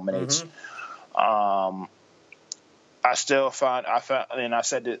all culminates. I found, and I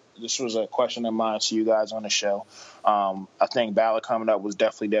said that this was a question of mine to you guys on the show. I think Balor coming up was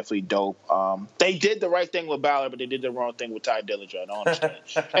definitely dope. They did the right thing with Balor, but they did the wrong thing with Ty Dillinger. I don't understand.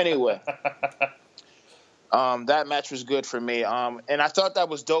 Anyway, that match was good for me. And I thought that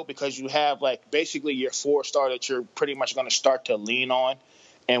was dope because you have like basically your 4-star that you're pretty much going to start to lean on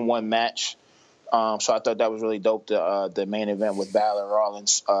in one match. So I thought that was really dope. The main event with Balor,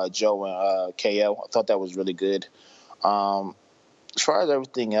 Rollins, Joe, and KO. I thought that was really good. As far as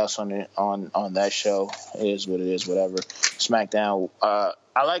everything else on that show, it is what it is. Whatever. SmackDown. I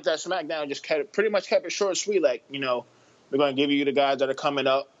like that SmackDown just pretty much kept it short and sweet. Like, you know, we're going to give you the guys that are coming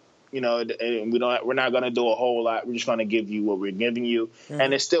up. You know, and we're not going to do a whole lot. We're just going to give you what we're giving you,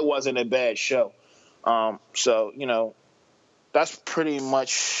 and it still wasn't a bad show. So you know, that's pretty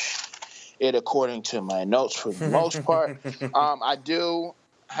much it according to my notes for the most part. I do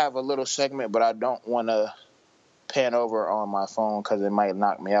have a little segment, but I don't want to pan over on my phone because it might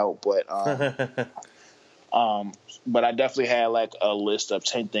knock me out. But but I definitely had like a list of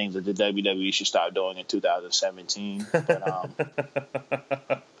 10 things that the WWE should stop doing in 2017.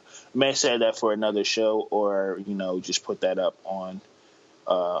 But may say that for another show, or you know, just put that up on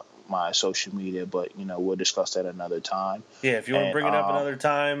my social media. But you know, we'll discuss that another time. Yeah, if you want to bring it up another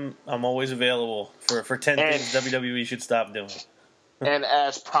time, I'm always available for 10 things WWE should stop doing. And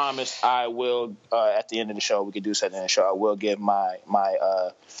as promised, I will at the end of the show, we could do something in the show. I will give my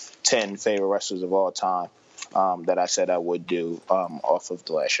 10 favorite wrestlers of all time that I said I would do off of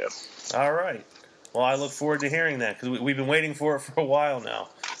the last show. All right. Well, I look forward to hearing that because we've been waiting for it for a while now.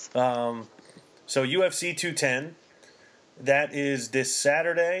 So UFC 210, that is this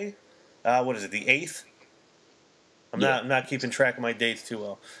Saturday. What is it? The 8th. I'm not keeping track of my dates too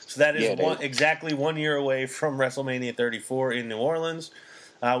well. So that is exactly 1 year away from WrestleMania 34 in New Orleans.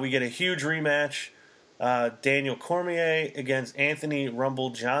 We get a huge rematch. Daniel Cormier against Anthony Rumble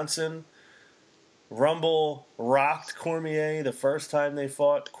Johnson. Rumble rocked Cormier the first time they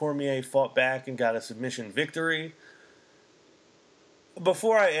fought. Cormier fought back and got a submission victory.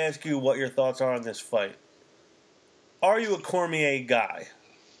 Before I ask you what your thoughts are on this fight, are you a Cormier guy?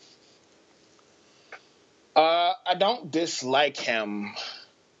 I don't dislike him,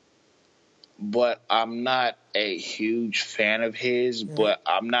 but I'm not a huge fan of his. But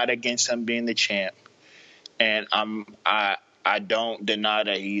I'm not against him being the champ, and I don't deny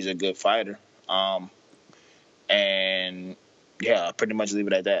that he's a good fighter. And yeah, I'll pretty much leave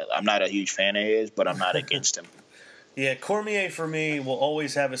it at that. I'm not a huge fan of his, but I'm not against him. Yeah, Cormier for me will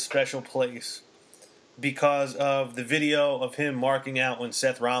always have a special place because of the video of him marking out when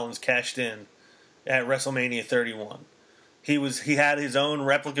Seth Rollins cashed in at WrestleMania 31. He had his own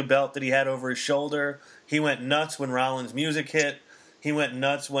replica belt that he had over his shoulder. He went nuts when Rollins' music hit. He went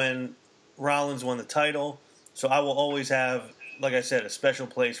nuts when Rollins won the title. So I will always have, like I said, a special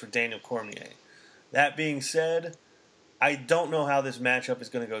place for Daniel Cormier. That being said, I don't know how this matchup is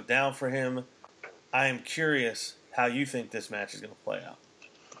going to go down for him. I am curious how you think this match is going to play out.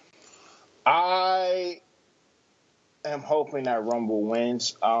 I am hoping that Rumble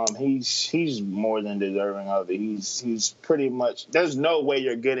wins. He's more than deserving of it. He's pretty much. There's no way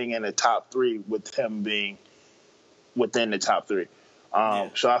you're getting in the top 3 with him being within the top 3.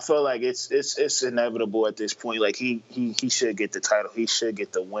 So I feel like it's inevitable at this point. Like he should get the title. He should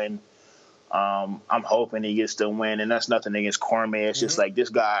get the win. I'm hoping he gets the win, and that's nothing against Cormier. It's just like this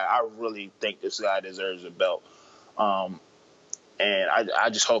guy. I really think this guy deserves a belt. And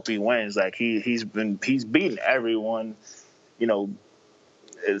I just hope he wins. Like he's beaten everyone, you know,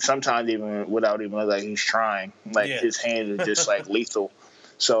 sometimes even without even like he's trying. Like his hands are just like lethal.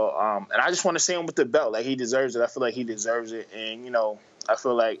 So and I just want to see him with the belt. Like he deserves it. I feel like he deserves it. And you know, I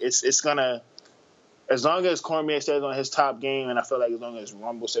feel like it's gonna, as long as Cormier stays on his top game, and I feel like as long as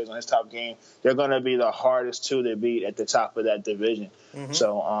Rumble stays on his top game, they're gonna be the hardest 2 to beat at the top of that division.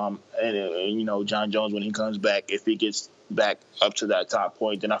 So and you know, John Jones, when he comes back, if he gets back up to that top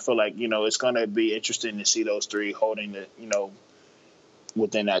point, then I feel like, you know, it's going to be interesting to see those 3 holding the, you know,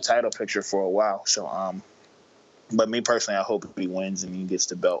 within that title picture for a while. So, but me personally, I hope he wins and he gets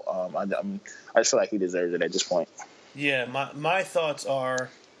the belt. I just feel like he deserves it at this point. Yeah, my thoughts are,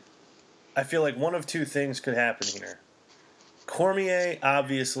 I feel like one of 2 things could happen here. Cormier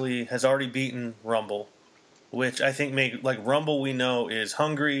obviously has already beaten Rumble, which I think Rumble we know is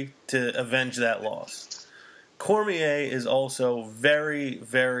hungry to avenge that loss. Cormier is also very,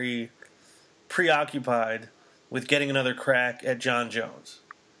 very preoccupied with getting another crack at John Jones.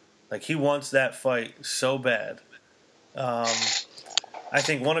 Like, he wants that fight so bad. I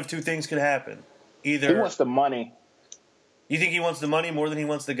think one of two things could happen. Either he wants the money. You think he wants the money more than he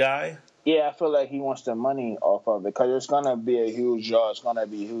wants the guy? Yeah, I feel like he wants the money off of it because it's gonna be a huge draw. It's gonna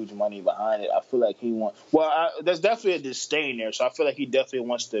be huge money behind it. I feel like he wants. Well, there's definitely a disdain there, so I feel like he definitely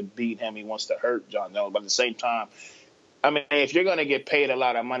wants to beat him. He wants to hurt John Jones, but at the same time, I mean, if you're gonna get paid a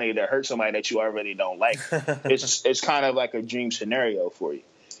lot of money to hurt somebody that you already don't like, it's kind of like a dream scenario for you.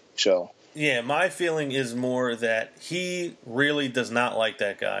 So yeah, my feeling is more that he really does not like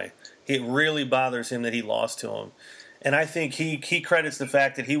that guy. It really bothers him that he lost to him. And I think he credits the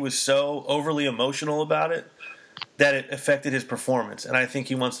fact that he was so overly emotional about it that it affected his performance. And I think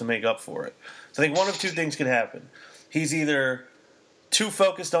he wants to make up for it. So I think one of two things could happen. He's either too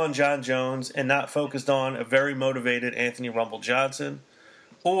focused on John Jones and not focused on a very motivated Anthony Rumble Johnson,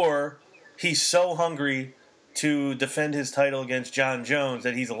 or he's so hungry to defend his title against John Jones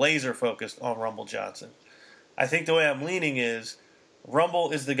that he's laser focused on Rumble Johnson. I think the way I'm leaning is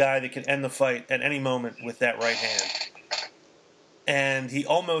Rumble is the guy that can end the fight at any moment with that right hand. And he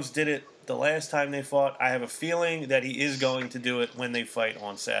almost did it the last time they fought. I have a feeling that he is going to do it when they fight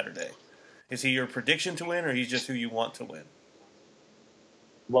on Saturday. Is he your prediction to win, or he's just who you want to win?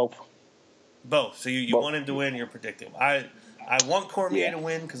 both. Both. So you want him to win, you're predicting. I want Cormier to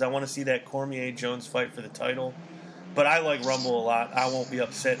win because I want to see that Cormier-Jones fight for the title. But I like Rumble a lot. I won't be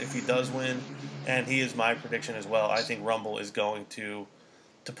upset if he does win. And he is my prediction as well. I think Rumble is going to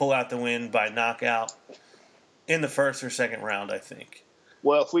pull out the win by knockout in the first or second round, I think.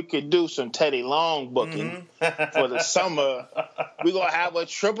 Well, if we could do some Teddy Long booking for the summer, we're going to have a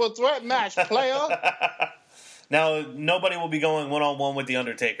triple threat match, player. Now, nobody will be going one-on-one with The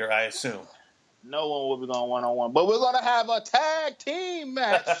Undertaker, I assume. No one will be going one-on-one. But we're going to have a tag team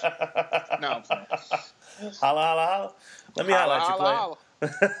match. No, I'm playing. Holla, holla, holla. Let me highlight you, Holla,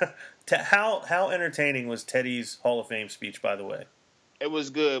 player. How entertaining was Teddy's Hall of Fame speech, by the way? It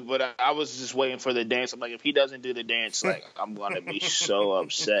was good, but I was just waiting for the dance. I'm like, if he doesn't do the dance, like, I'm going to be so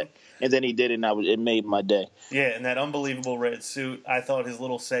upset. And then he did it, and it made my day. Yeah, and that unbelievable red suit. I thought his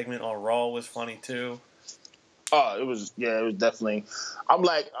little segment on Raw was funny, too. Oh, it was definitely. I'm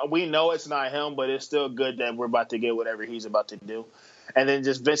like, we know it's not him, but it's still good that we're about to get whatever he's about to do. And then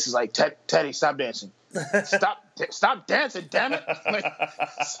just Vince is like, Teddy, stop dancing. Stop dancing, damn it. Like,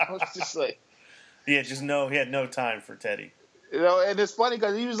 so it's just like. Yeah, he had no time for Teddy. You know, and it's funny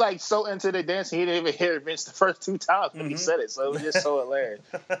because he was like so into the dancing, he didn't even hear Vince the first two times when he said it. So it was just so hilarious.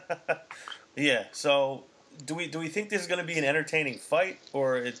 Yeah. So do we think this is going to be an entertaining fight,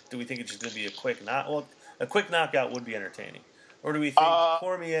 or do we think it's just going to be a quick knock? Well, a quick knockout would be entertaining, or do we think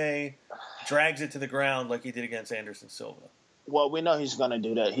Cormier drags it to the ground like he did against Anderson Silva? Well, we know he's going to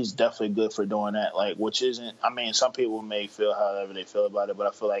do that. He's definitely good for doing that. Like, which isn't. I mean, some people may feel however they feel about it, but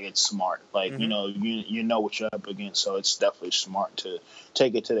I feel like it's smart. Like, you know what you're up against, so it's definitely smart to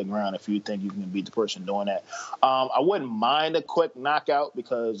take it to the ground if you think you can beat the person doing that. I wouldn't mind a quick knockout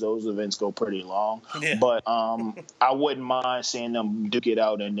because those events go pretty long. Yeah. But I wouldn't mind seeing them duke it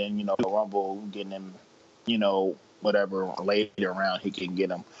out and then Rumble getting him, whatever later round he can get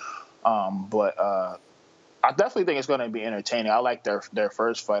him. But I definitely think it's going to be entertaining. I like their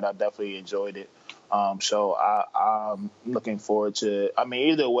first fight. I definitely enjoyed it. So I'm looking forward to it. I mean,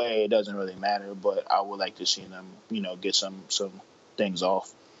 either way, it doesn't really matter, but I would like to see them, get some things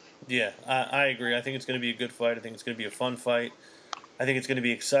off. Yeah, I agree. I think it's going to be a good fight. I think it's going to be a fun fight. I think it's going to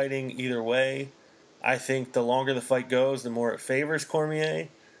be exciting either way. I think the longer the fight goes, the more it favors Cormier.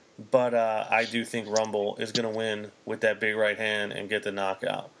 But I do think Rumble is going to win with that big right hand and get the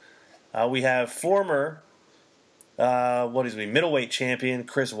knockout. We have former... middleweight champion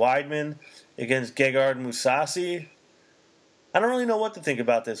Chris Weidman against Gegard Mousasi. I don't really know what to think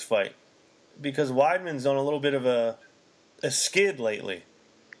about this fight because Weidman's on a little bit of a skid lately.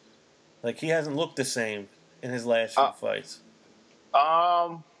 Like, he hasn't looked the same in his last few fights.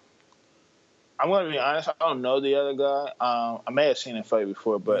 I'm going to be honest. I don't know the other guy. I may have seen him fight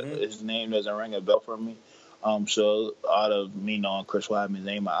before, but his name doesn't ring a bell for me. So out of me knowing Chris Weidman's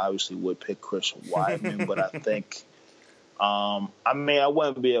name, I obviously would pick Chris Weidman, but I think, I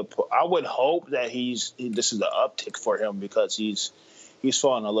would hope that this is the uptick for him because he's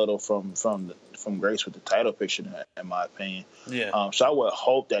fallen a little from grace with the title picture, in my opinion. Yeah. So I would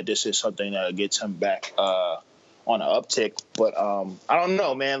hope that this is something that gets him back on an uptick, but I don't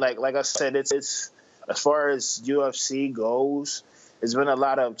know, man. Like I said, it's as far as UFC goes. There's been a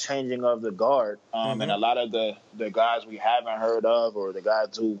lot of changing of the guard, and a lot of the guys we haven't heard of or the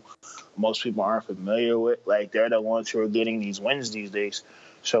guys who most people aren't familiar with, like they're the ones who are getting these wins these days.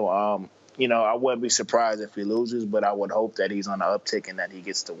 So, I wouldn't be surprised if he loses, but I would hope that he's on the uptick and that he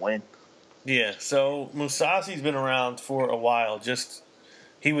gets to win. Yeah, so Mousasi's been around for a while, just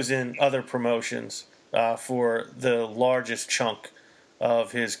he was in other promotions for the largest chunk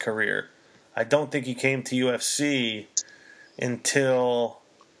of his career. I don't think he came to UFC until,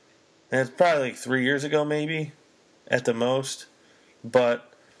 and it's probably like 3 years ago, maybe at the most.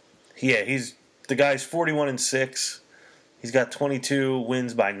 But yeah, the guy's 41-6. He's got 22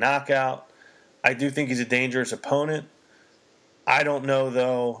 wins by knockout. I do think he's a dangerous opponent. I don't know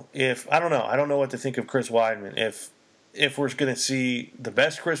though I don't know what to think of Chris Weidman. If we're going to see the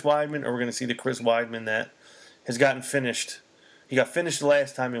best Chris Weidman, or we're going to see the Chris Weidman that has gotten finished. He got finished the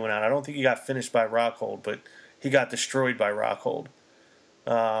last time he went out. I don't think he got finished by Rockhold, but he got destroyed by Rockhold.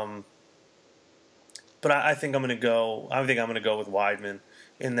 But I think I'm going to go. I think I'm going to go with Weidman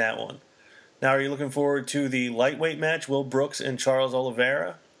in that one. Now, are you looking forward to the lightweight match, Will Brooks and Charles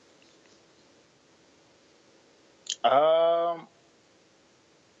Oliveira? I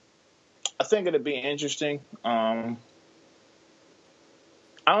think it'd be interesting. I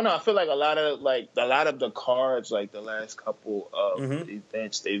don't know. I feel like a lot of the cards, like the last couple of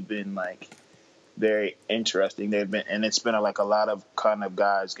events, they've been like very interesting. It's been like a lot of kind of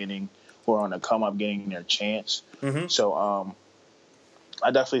guys who are on the come up, getting their chance. Mm-hmm. So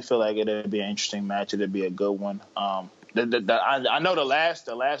I definitely feel like it'd be an interesting match. It'd be a good one. I know the last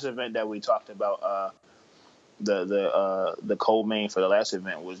event that we talked about, the co-main for the last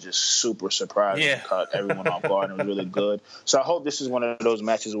event was just super surprising. Yeah. Caught everyone off guard and it was really good. So I hope this is one of those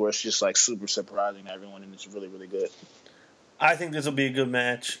matches where it's just like super surprising to everyone and it's really, really good. I think this will be a good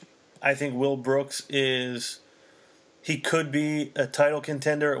match. I think Will Brooks he could be a title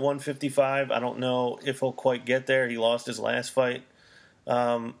contender at 155. I don't know if he'll quite get there. He lost his last fight.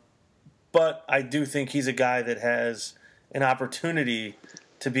 But I do think he's a guy that has an opportunity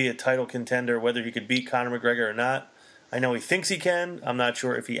to be a title contender, whether he could beat Conor McGregor or not. I know he thinks he can. I'm not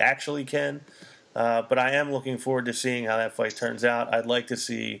sure if he actually can. But I am looking forward to seeing how that fight turns out. I'd like to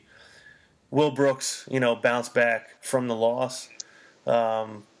see Will Brooks, bounce back from the loss.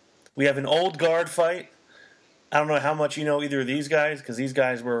 We have an old guard fight. I don't know how much you know either of these guys, because these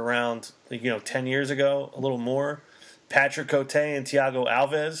guys were around 10 years ago, a little more. Patrick Cote and Thiago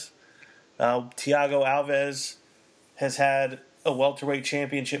Alves. Thiago Alves has had a welterweight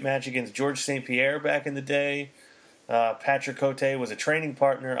championship match against George St. Pierre back in the day. Patrick Cote was a training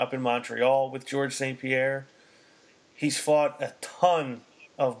partner up in Montreal with George St. Pierre. He's fought a ton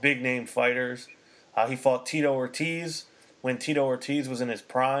of big-name fighters. He fought Tito Ortiz when Tito Ortiz was in his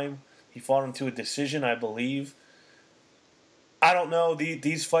prime. He fought him to a decision, I believe. I don't know.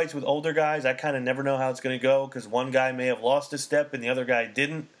 These fights with older guys, I kind of never know how it's going to go, because one guy may have lost a step and the other guy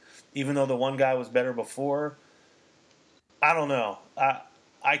didn't, even though the one guy was better before. I don't know.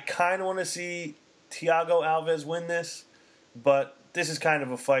 I kind of want to see Thiago Alves win this, but this is kind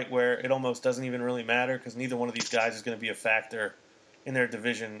of a fight where it almost doesn't even really matter, because neither one of these guys is going to be a factor in their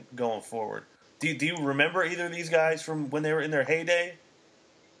division going forward. Do you remember either of these guys from when they were in their heyday?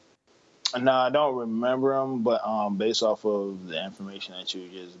 No, I don't remember them, but based off of the information that you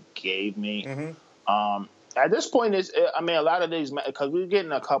just gave me, at this point, a lot of these, because we're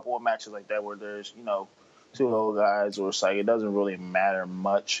getting a couple of matches like that where there's, two old guys, or it's like it doesn't really matter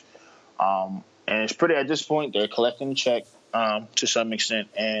much. And it's pretty, at this point, they're collecting the check to some extent,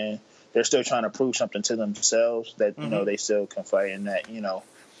 and they're still trying to prove something to themselves that, they still can fight in that,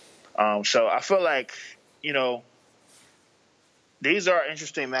 So I feel like, these are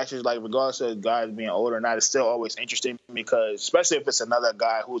interesting matches, like regardless of guys being older or not, it's still always interesting, because especially if it's another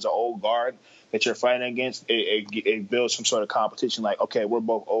guy who's an old guard that you're fighting against, it builds some sort of competition. Like, okay, we're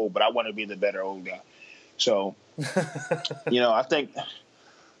both old, but I want to be the better old guy. So, I think.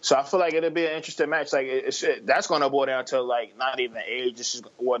 So I feel like it'll be an interesting match. Like that's going to boil down to like not even age,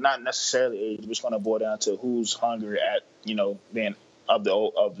 not necessarily age. It's going to boil down to who's hungry at being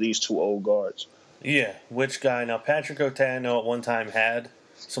of these two old guards. Yeah, which guy? Now, Patrick Cote, I know at one time had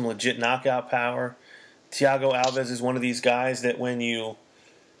some legit knockout power. Thiago Alves is one of these guys that when you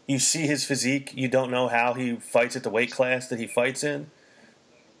see his physique, you don't know how he fights at the weight class that he fights in.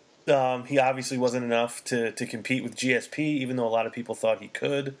 He obviously wasn't enough to compete with GSP, even though a lot of people thought he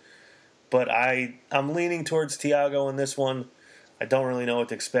could. But I'm leaning towards Thiago in this one. I don't really know what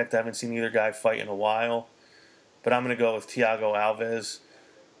to expect. I haven't seen either guy fight in a while. But I'm going to go with Thiago Alves.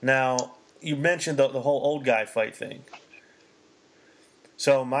 Now, you mentioned the whole old guy fight thing.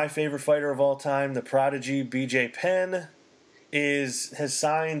 So my favorite fighter of all time, the prodigy BJ Penn, has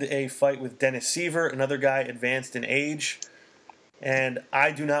signed a fight with Dennis Seaver, another guy advanced in age. And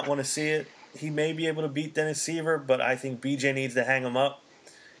I do not want to see it. He may be able to beat Dennis Seaver, but I think BJ needs to hang him up.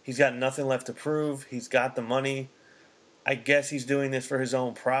 He's got nothing left to prove. He's got the money. I guess he's doing this for his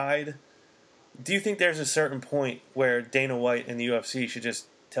own pride. Do you think there's a certain point where Dana White and the UFC should just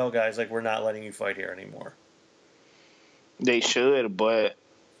tell guys, like, we're not letting you fight here anymore? They should, but,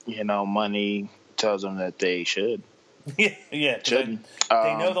 money tells them that they should. yeah. Shouldn't.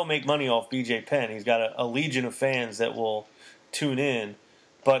 They know they'll make money off BJ Penn. He's got a legion of fans that will tune in,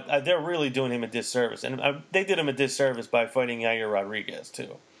 but they're really doing him a disservice. And they did him a disservice by fighting Yair Rodriguez,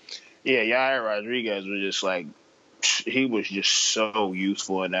 too. Yeah, Yair Rodriguez was just like, he was just so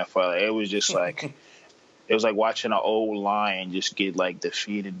useful in that fight. It was just like, it was like watching an old lion just get like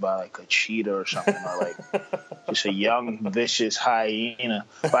defeated by like a cheetah or something, or like just a young vicious hyena.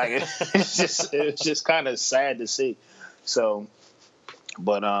 Like it was just kind of sad to see. So,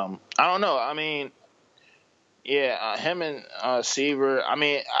 but I don't know. I mean, yeah, him and Seaver. I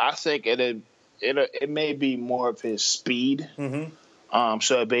mean, I think it may be more of his speed. Mm-hmm.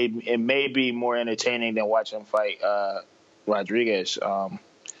 So it may be more entertaining than watching him fight Rodriguez,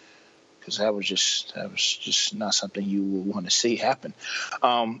 because that was just not something you would want to see happen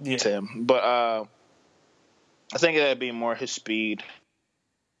to him. But I think that'd be more his speed.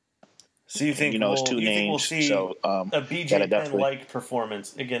 So you think it's two names? We'll see so, a BJ Penn-like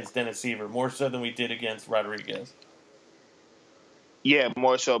performance against Dennis Seaver more so than we did against Rodriguez? Yeah,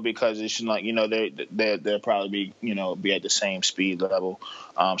 more so because it's like they'll probably be at the same speed level,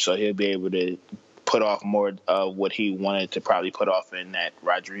 so he'll be able to put off more of what he wanted to probably put off in that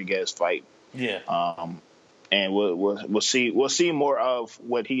Rodriguez fight. Yeah. And we'll see more of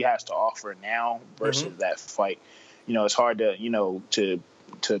what he has to offer now versus that fight. It's hard to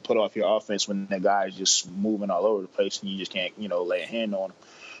put off your offense when the guy's just moving all over the place and you just can't lay a hand on him.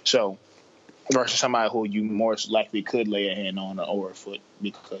 So. Versus somebody who you more likely could lay a hand on or a foot,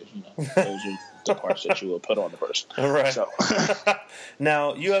 because those are the parts that you will put on the person. Right. So.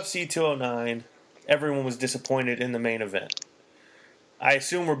 Now, UFC 209, everyone was disappointed in the main event. I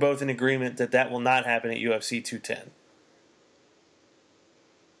assume we're both in agreement that will not happen at UFC 210.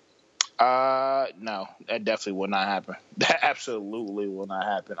 No, that definitely will not happen. That absolutely will not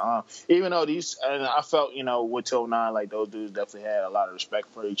happen. Even though and I felt, with 209, like those dudes definitely had a lot of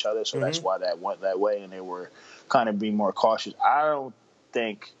respect for each other, so that's why that went that way, and they were kind of being more cautious. I don't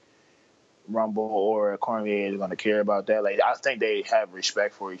think Rumble or Cormier is going to care about that. Like, I think they have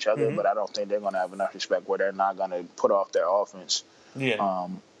respect for each other, but I don't think they're going to have enough respect where they're not going to put off their offense. Yeah.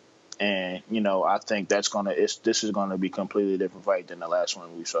 And I think this is gonna be a completely different fight than the last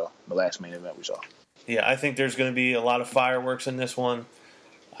one we saw, the last main event we saw. Yeah, I think there's going to be a lot of fireworks in this one.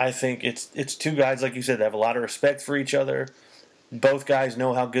 I think it's two guys, like you said, that have a lot of respect for each other. Both guys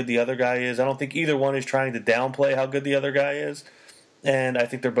know how good the other guy is. I don't think either one is trying to downplay how good the other guy is. And I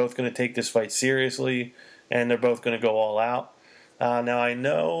think they're both going to take this fight seriously, and they're both going to go all out. Now, I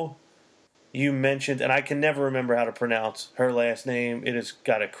know you mentioned, and I can never remember how to pronounce her last name. It has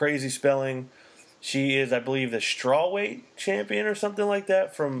got a crazy spelling. She is, I believe, the strawweight champion or something like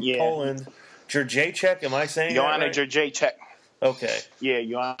that from Poland. Jędrzejczyk, am I saying Joanna that right? Jędrzejczyk. Okay. Yeah,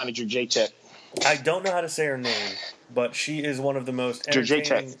 Joanna Jędrzejczyk. I don't know how to say her name, but she is one of the most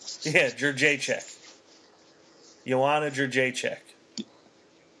entertaining. Yeah, Jędrzejczyk. Joanna Jędrzejczyk.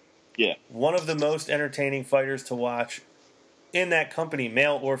 Yeah. One of the most entertaining fighters to watch in that company,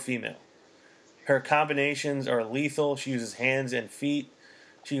 male or female. Her combinations are lethal. She uses hands and feet.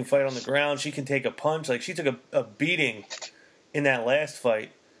 She can fight on the ground. She can take a punch. Like, she took a beating in that last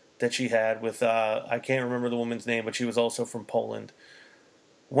fight that she had with, I can't remember the woman's name, but she was also from Poland.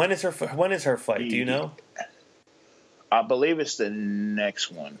 When is her fight? Do you know? I believe it's the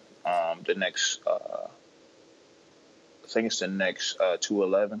next one. I think it's the next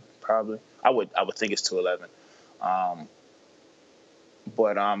 211, probably. I would think it's 211.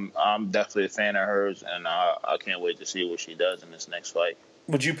 But I'm definitely a fan of hers, and I can't wait to see what she does in this next fight.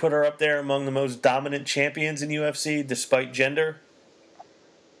 Would you put her up there among the most dominant champions in UFC, despite gender?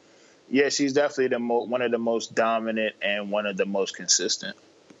 Yeah, she's definitely one of the most dominant and one of the most consistent.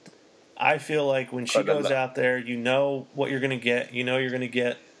 I feel like when she goes out there, you know what you're going to get. You know you're going to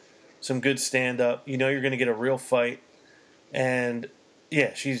get some good stand-up. You know you're going to get a real fight. And,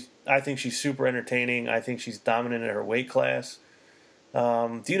 yeah, I think she's super entertaining. I think she's dominant in her weight class.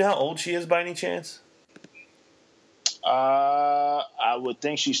 Do you know how old she is by any chance? I would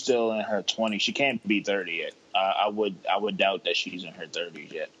think she's still in her 20s. She can't be 30 yet. I would doubt that she's in her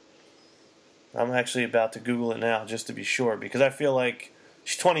 30s yet. I'm actually about to Google it now just to be sure, because I feel like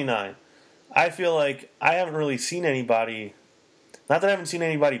she's 29. I feel like I haven't really seen anybody, not that I haven't seen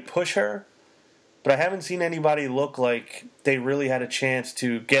anybody push her, but I haven't seen anybody look like they really had a chance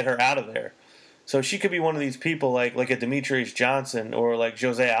to get her out of there. So she could be one of these people like a Demetrius Johnson or like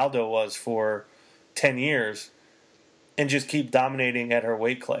Jose Aldo was for 10 years and just keep dominating at her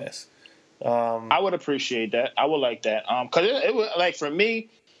weight class. I would appreciate that. I would like that. Cause it was like for me,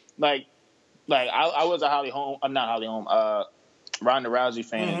 like I was a not Holly Holm, Ronda Rousey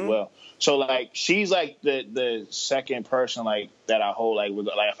fan as well. So like she's like the second person like that I hold like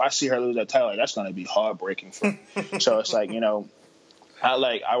if I see her lose that title, like, that's gonna be heartbreaking for me. So it's like, you know,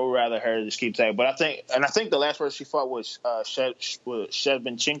 I would rather her just keep saying. But I think the last person she fought was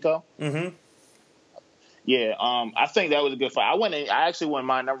Shevchenko. Mm-hmm. Yeah, I think that was a good fight. I actually wouldn't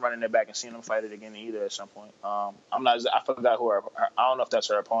mind them running it back and seeing them fight it again either at some point. I forgot who I don't know if that's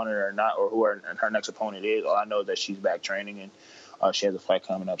her opponent or not, or who her next opponent is. All I know is that she's back training and she has a fight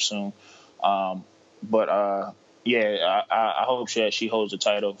coming up soon. Yeah, I hope she holds the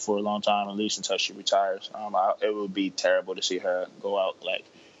title for a long time, at least until she retires. It would be terrible to see her go out like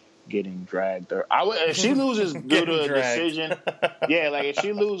getting dragged. Or if she loses due to a decision, yeah, like if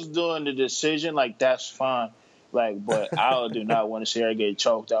she loses during the decision, like that's fine. Like, but I do not want to see her get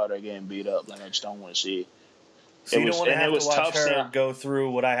choked out or getting beat up. Like I just don't want to see it. So you don't want to have to watch her go through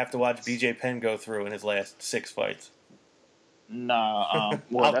what I have to watch BJ Penn go through in his last 6 fights. Nah,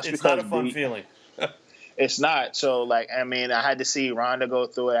 well, that's it's because not a fun feeling. It's not. So, like, I mean, I had to see Ronda go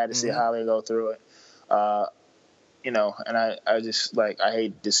through it. I had to see Holly go through it. You know, and I just, like, I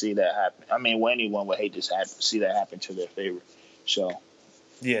hate to see that happen. I mean, anyone would hate to see that happen to their favorite. So.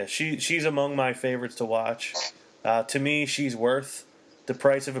 Yeah, she's among my favorites to watch. To me, she's worth the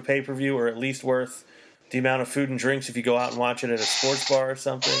price of a pay-per-view, or at least worth the amount of food and drinks if you go out and watch it at a sports bar or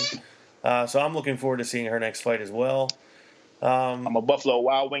something. So I'm looking forward to seeing her next fight as well. I'm a Buffalo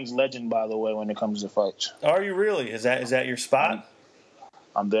Wild Wings legend, by the way, when it comes to fights. Are you really? Is that your spot?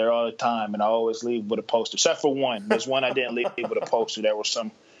 I'm there all the time, and I always leave with a poster, except for one. There's one I didn't leave with a poster. There were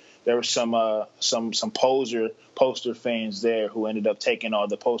some poster fans there who ended up taking all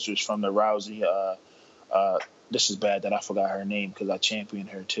the posters from the Rousey. This is bad that I forgot her name because I championed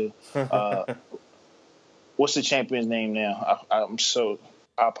her too. What's the champion's name now? I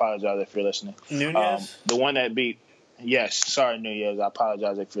apologize if you're listening. Nunez? The one that beat. Yes, sorry, Nunez. I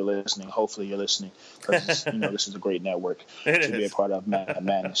apologize if you're listening. Hopefully you're listening because this is a great network to be a part of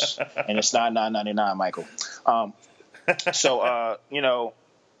Madness, and it's not $9.99, Michael. So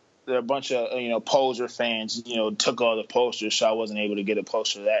there are a bunch of poser fans. Took all the posters, so I wasn't able to get a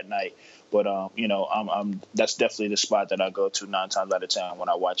poster that night. But that's definitely the spot that I go to 9 times out of 10 when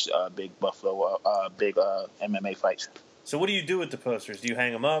I watch big MMA fights. So what do you do with the posters? Do you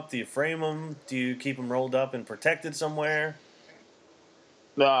hang them up? Do you frame them? Do you keep them rolled up and protected somewhere?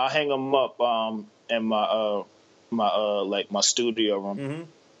 No, I hang them up in my studio room. Mm-hmm.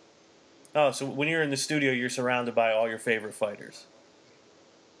 Oh, so when you're in the studio, you're surrounded by all your favorite fighters.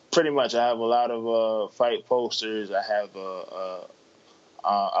 Pretty much. I have a lot of fight posters. I have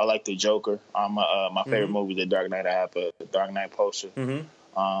I like the Joker. My favorite movie, The Dark Knight. I have a Dark Knight poster. Mm-hmm.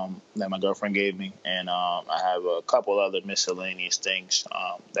 That my girlfriend gave me, and I have a couple other miscellaneous things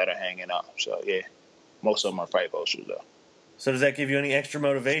that are hanging up. So yeah, most of them are fight posters though. So does that give you any extra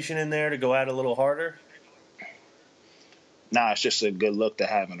motivation in there to go out a little harder? Nah, it's just a good look to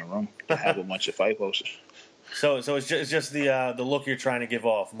have in a room to have a bunch of fight posters. So it's just the look you're trying to give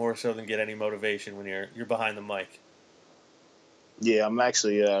off more so than get any motivation when you're behind the mic. Yeah, I'm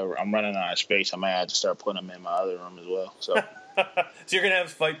actually I'm running out of space. I might have to start putting them in my other room as well. So. So you're going to have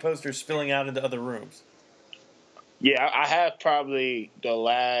fight posters spilling out into other rooms? Yeah, I have probably the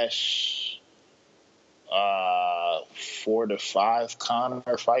last 4 to 5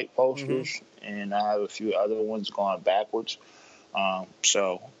 Conor fight posters, and I have a few other ones going backwards. Yeah,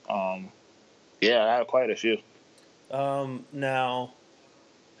 I have quite a few. Now,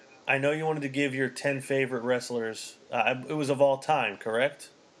 I know you wanted to give your 10 favorite wrestlers. It was of all time, correct?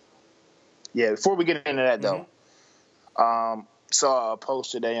 Yeah, before we get into that, though, saw a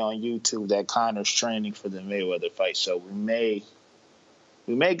post today on YouTube that Conor's training for the Mayweather fight, so we may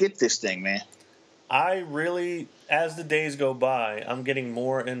get this thing, man. I really, as the days go by, I'm getting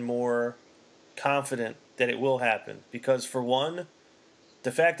more and more confident that it will happen because, for one,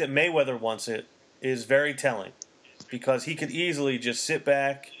 the fact that Mayweather wants it is very telling because he could easily just sit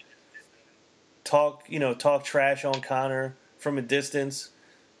back, talk trash on Conor from a distance,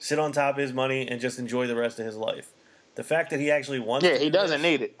 sit on top of his money, and just enjoy the rest of his life. The fact that he actually wants to do he doesn't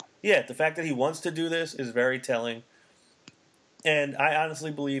need it. Yeah, the fact that he wants to do this is very telling. And I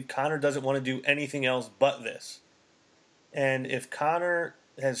honestly believe Conor doesn't want to do anything else but this. And if Conor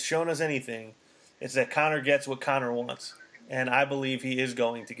has shown us anything, it's that Conor gets what Conor wants. And I believe he is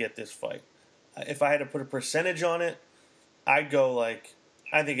going to get this fight. If I had to put a percentage on it, I'd go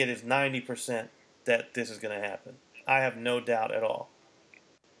I think it is 90% that this is going to happen. I have no doubt at all.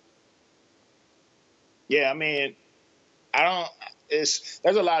 Yeah, I mean, there's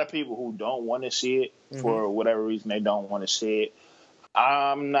a lot of people who don't want to see it for whatever reason. They don't want to see it.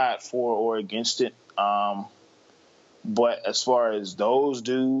 I'm not for or against it. But as far as those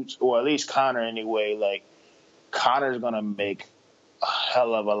dudes, or at least Conor anyway, like Conor's gonna make a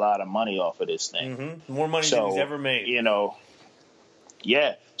hell of a lot of money off of this thing. More money than he's ever made. You know,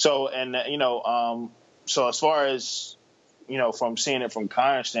 yeah. So and so as far as from seeing it from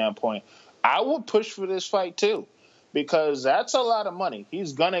Conor's standpoint, I would push for this fight too, because that's a lot of money.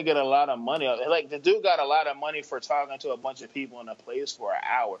 He's gonna get a lot of money. Like the dude got a lot of money for talking to a bunch of people in a place for an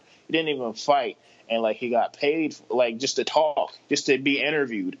hour. He didn't even fight, and like he got paid like just to talk, just to be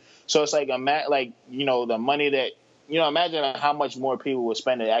interviewed. So it's like the money that imagine how much more people would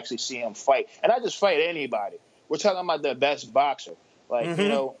spend to actually see him fight, and not just fight anybody. We're talking about the best boxer, like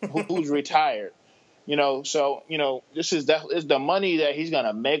who's retired. So this is the money that he's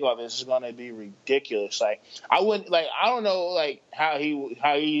gonna make off this is gonna be ridiculous. Like I don't know like how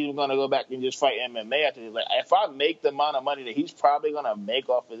he's gonna go back and just fight MMA after this. Like if I make the amount of money that he's probably gonna make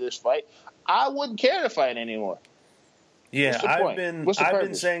off of this fight, I wouldn't care to fight anymore. Yeah, I've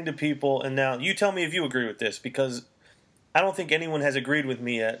been saying to people, and now you tell me if you agree with this, because I don't think anyone has agreed with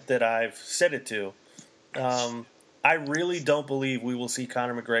me yet that I've said it to. I really don't believe we will see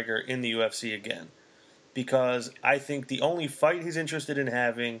Conor McGregor in the UFC again, because I think the only fight he's interested in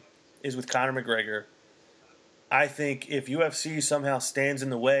having is with Conor McGregor. I think if UFC somehow stands in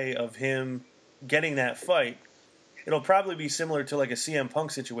the way of him getting that fight, it'll probably be similar to like a CM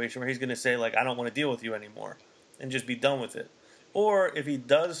Punk situation where he's going to say, like, I don't want to deal with you anymore, and just be done with it. Or if he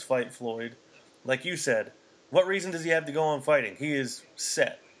does fight Floyd, like you said, what reason does he have to go on fighting? He is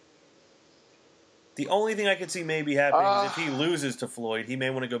set. The only thing I could see maybe happening is if he loses to Floyd, he may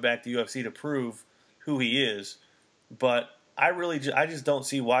want to go back to UFC to prove who he is. But I just don't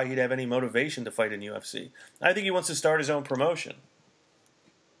see why he'd have any motivation to fight in UFC. I think he wants to start his own promotion.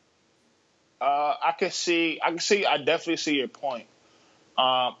 I definitely see your point.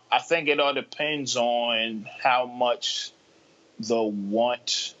 I think it all depends on how much the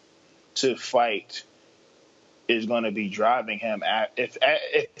want to fight is going to be driving him. I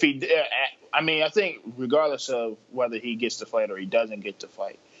think regardless of whether he gets to fight or he doesn't get to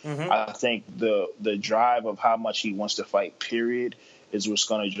fight, I think the drive of how much he wants to fight, period, is what's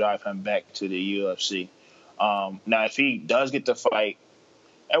going to drive him back to the UFC. Now, if he does get to fight,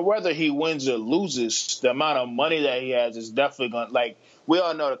 and whether he wins or loses, the amount of money that he has is definitely going to, like, we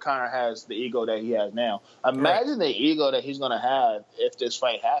all know that Conor has the ego that he has now. Imagine the ego that he's going to have if this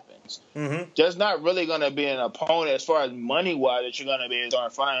fight happens. There's not really going to be an opponent as far as money-wise that you're going to be able to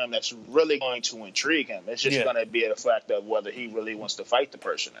in front of him that's really going to intrigue him. It's just going to be a fact of whether he really wants to fight the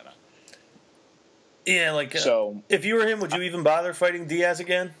person or not. Yeah, like, so if you were him, would you even bother fighting Diaz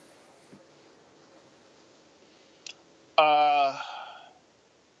again?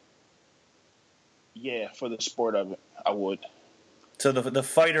 Yeah, for the sport of it, I would. So the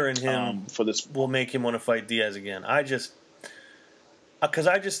fighter in him will make him want to fight Diaz again. Because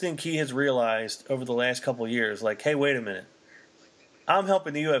I just think he has realized over the last couple of years, like, hey, wait a minute. I'm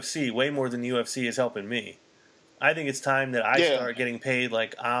helping the UFC way more than the UFC is helping me. I think it's time that I start getting paid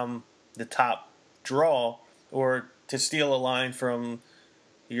like I'm the top draw, or to steal a line from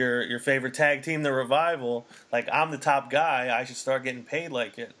your favorite tag team, The Revival, like I'm the top guy, I should start getting paid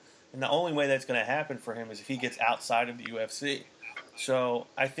like it. And the only way that's going to happen for him is if he gets outside of the UFC. So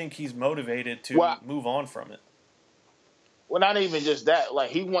I think he's motivated to move on from it. Well, not even just that.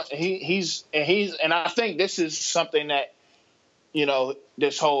 Like and I think this is something that,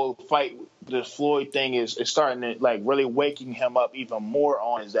 this whole fight, this Floyd thing is starting to like really waking him up even more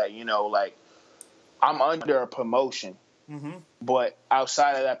on, is that, like I'm under a promotion, but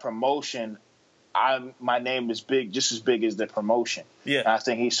outside of that promotion, my name is big, just as big as the promotion. Yeah, and I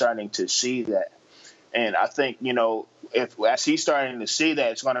think he's starting to see that, and I think as he's starting to see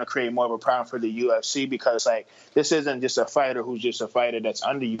that, it's going to create more of a problem for the UFC, because like this isn't just a fighter who's just a fighter that's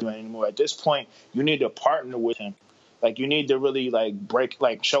under you anymore. At this point, you need to partner with him. Like you need to really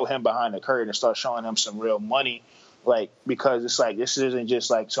show him behind the curtain and start showing him some real money. Like, because it's like, this isn't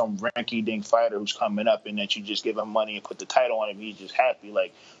just like some ranky-dink fighter who's coming up and that you just give him money and put the title on him, he's just happy.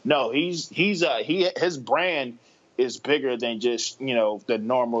 Like, no, his brand is bigger than just, the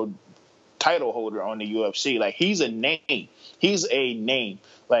normal title holder on the UFC. Like, he's a name. He's a name.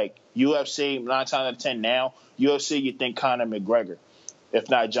 Like, UFC, 9 times out of 10 now, UFC, you think Conor McGregor,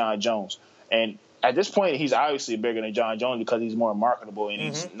 if not John Jones. And at this point, he's obviously bigger than John Jones because he's more marketable and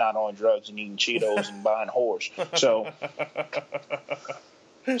he's not on drugs and eating Cheetos and buying whores. So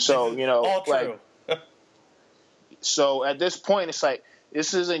all true. So at this point, it's like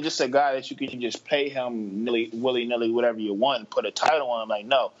This isn't just a guy that you can just pay him willy-nilly whatever you want and put a title on him. Like,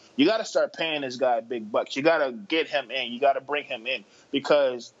 no. You got to start paying this guy big bucks. You got to get him in. You got to bring him in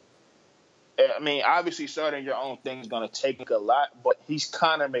because, I mean, obviously starting your own thing is going to take a lot, but he's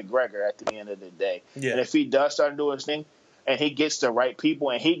Conor McGregor at the end of the day. Yeah. And if he does start doing his thing and he gets the right people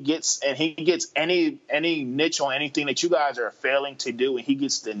and he gets any niche on anything that you guys are failing to do and he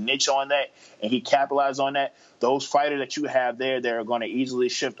gets the niche on that and he capitalizes on that, those fighters that you have there, they're going to easily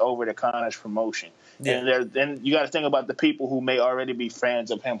shift over to Conor's promotion. Yeah. And then you got to think about the people who may already be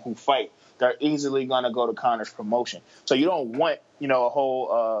fans of him who fight. They're easily going to go to Conor's promotion. So you don't want, a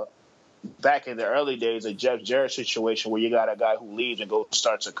whole back in the early days, a Jeff Jarrett situation where you got a guy who leaves and goes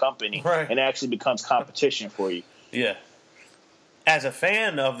starts a company and it actually becomes competition for you. Yeah. As a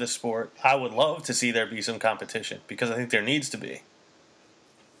fan of the sport, I would love to see there be some competition because I think there needs to be.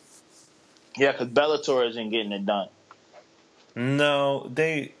 Yeah, because Bellator isn't getting it done. No,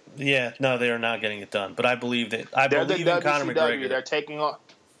 they are not getting it done. But I believe in Conor McGregor. They're taking on.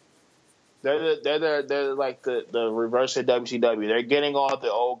 They're like the reverse of WCW. They're getting all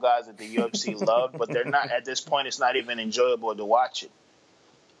the old guys that the UFC loved, but they're not at this point. It's not even enjoyable to watch it.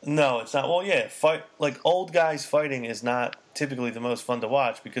 No, it's not. Well, yeah, old guys fighting is not typically the most fun to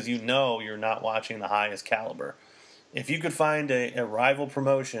watch because you're not watching the highest caliber. If you could find a rival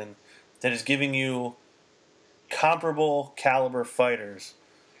promotion that is giving you comparable caliber fighters,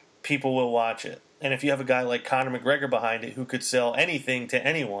 people will watch it. And if you have a guy like Conor McGregor behind it who could sell anything to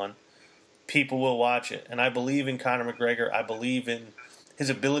anyone, people will watch it. And I believe in Conor McGregor. I believe in his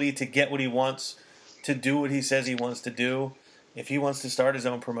ability to get what he wants, to do what he says he wants to do. If he wants to start his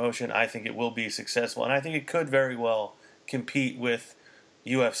own promotion, I think it will be successful. And I think it could very well compete with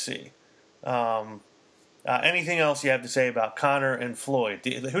UFC. Anything else you have to say about Conor and Floyd?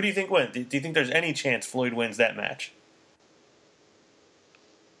 Who do you think wins? Do you think there's any chance Floyd wins that match?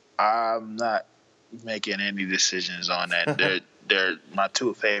 I'm not making any decisions on that. They're my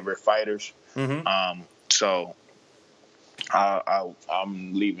two favorite fighters. Mm-hmm. So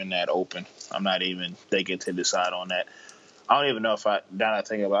I'm leaving that open. I'm not even thinking to decide on that. I don't even know if I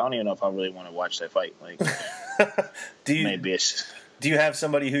really want to watch that fight. Like, maybe it's. Do you have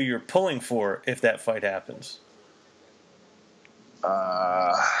somebody who you're pulling for if that fight happens?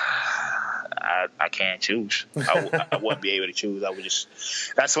 I can't choose. I wouldn't be able to choose. I would just.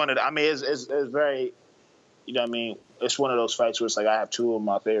 That's one of the. I mean, it's very. You know what I mean? It's one of those fights where it's like I have two of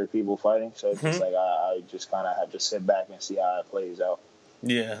my favorite people fighting, so it's just like I just kind of have to sit back and see how it plays out.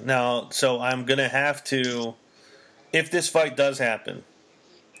 Yeah. Now, so I'm gonna have to. If this fight does happen,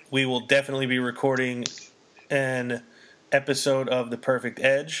 we will definitely be recording an episode of The Perfect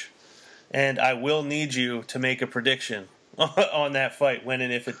Edge, and I will need you to make a prediction on that fight when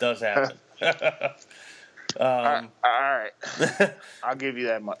and if it does happen. All right. I'll give you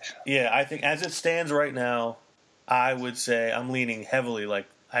that much. Yeah, I think as it stands right now, I would say I'm leaning heavily, like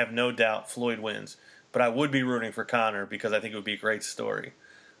I have no doubt Floyd wins, but I would be rooting for Conor because I think it would be a great story.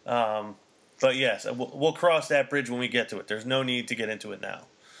 But yes, we'll cross that bridge when we get to it. There's no need to get into it now.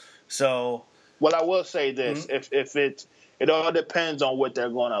 So, well, I will say this: if it all depends on what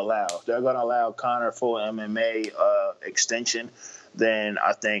they're going to allow. If they're going to allow Conor full MMA extension, then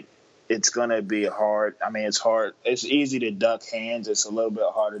I think it's going to be hard. I mean, it's hard. It's easy to duck hands. It's a little bit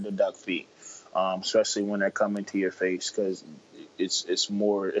harder to duck feet, especially when they're coming to your face because it's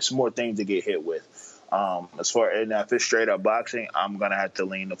more things to get hit with. If it's straight up boxing, I'm gonna have to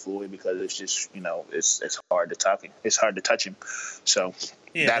lean to Floyd because it's just it's hard to touch him. It's hard to touch him. So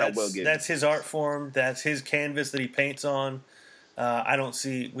yeah, that's his art form. That's his canvas that he paints on.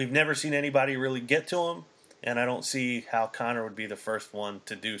 We've never seen anybody really get to him, and I don't see how Conor would be the first one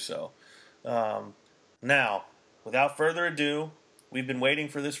to do so. Now, without further ado, we've been waiting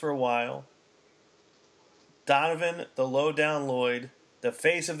for this for a while. Donovan the Lowdown Lloyd, the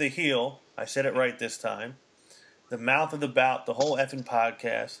face of the heel. I said it right this time. The mouth of the bout, the whole effing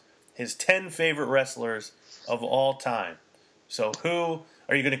podcast. His 10 favorite wrestlers of all time. So who,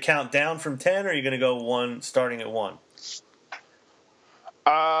 are you going to count down from 10 or are you going to go one starting at 1?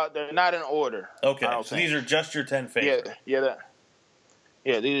 They're not in order. Okay, so these are just your 10 favorites. Yeah,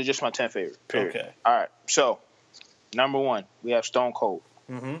 these are just my 10 favorites. Period. Okay. All right, so number 1, we have Stone Cold.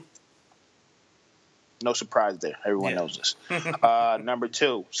 Mm-hmm. No surprise there. Everyone knows this. Number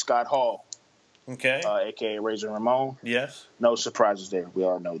 2, Scott Hall. Okay. A.k.a. Razor Ramon. Yes. No surprises there. We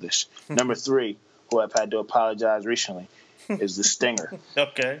all know this. Number 3, who I've had to apologize recently, is the Stinger.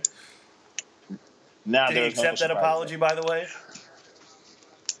 Okay. Now did he accept that apology, by the way?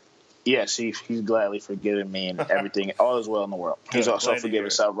 Yes, he's gladly forgiven me and everything. All is well in the world. He's also forgiven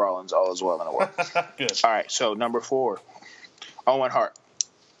Seth Rollins. All is well in the world. Good. All right, so number 4, Owen Hart.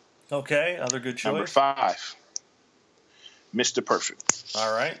 Okay, other good choice. Number 5, Mr. Perfect.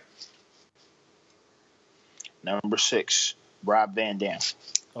 All right. Number 6, Rob Van Dam.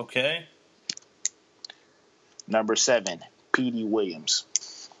 Okay. Number 7, Petey Williams.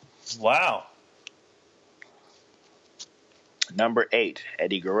 Wow. Number 8,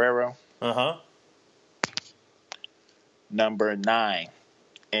 Eddie Guerrero. Uh-huh. Number 9,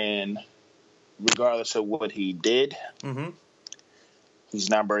 and regardless of what he did, he's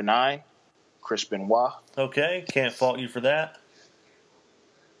number 9, Chris Benoit. Okay, can't fault you for that.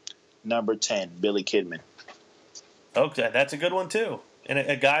 Number 10, Billy Kidman. Okay, that's a good one too. And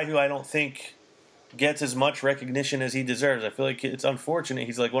a guy who I don't think gets as much recognition as he deserves. I feel like it's unfortunate.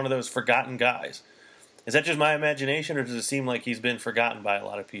 He's like one of those forgotten guys. Is that just my imagination, or does it seem like he's been forgotten by a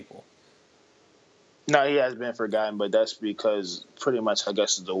lot of people? No, he has been forgotten, but that's because pretty much, I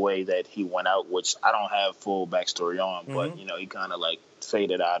guess, is the way that he went out, which I don't have full backstory on, but, you know, he kind of like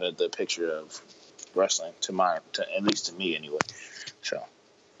faded out of the picture of wrestling at least to me anyway. So.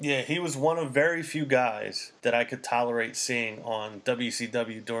 Yeah, he was one of very few guys that I could tolerate seeing on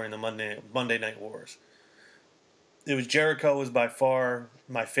WCW during the Monday Night Wars. It was Jericho was by far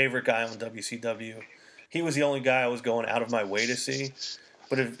my favorite guy on WCW. He was the only guy I was going out of my way to see.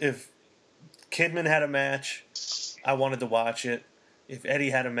 But if Kidman had a match, I wanted to watch it. If Eddie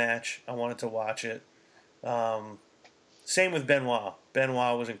had a match, I wanted to watch it. Same with Benoit.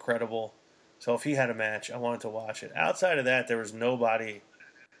 Benoit was incredible. So if he had a match, I wanted to watch it. Outside of that, there was nobody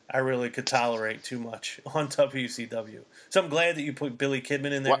I really could tolerate too much on WCW. So I'm glad that you put Billy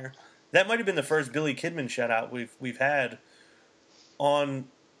Kidman in there. What? That might have been the first Billy Kidman shout-out we've had on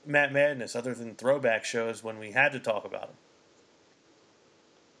Matt Madness, other than throwback shows when we had to talk about him.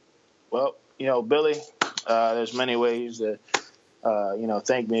 Well, you know, Billy, there's many ways to, you know,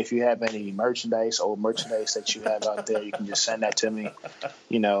 thank me. If you have any old merchandise that you have out there, you can just send that to me,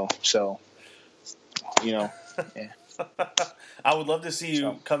 you know, so, you know, yeah. I would love to see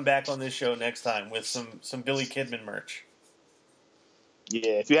you come back on this show next time with some Billy Kidman merch.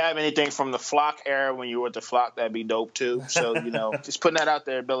 Yeah, if you have anything from the Flock era when you were with the Flock, that'd be dope too. So, you know, just putting that out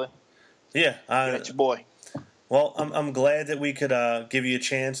there, Billy. Yeah. That's your boy. Well, I'm glad that we could give you a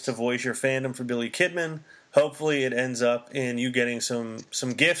chance to voice your fandom for Billy Kidman. Hopefully it ends up in you getting some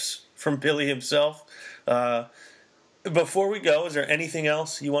gifts from Billy himself. Before we go, is there anything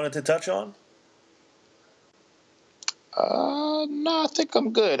else you wanted to touch on? No, I think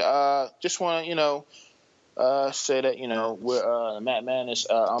I'm good. Just want to, you know, say that, you know, we're Matt Madness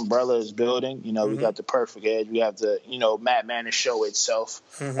umbrella is building. You know, we got the Perfect Edge. We have the, you know, Matt Madness show itself.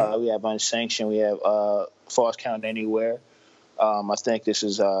 We have Unsanctioned. We have Falls Count Anywhere. I think this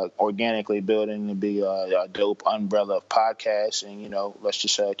is organically building to be a dope umbrella of podcasts. And, you know, let's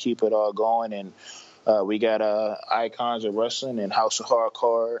just keep it all going. And we got Icons of Wrestling and House of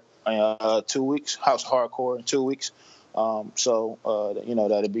Hardcore 2 weeks. House of Hardcore in 2 weeks. So, you know,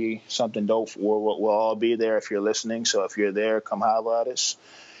 that'd be something dope. We'll all be there if you're listening. So if you're there, come holler at us.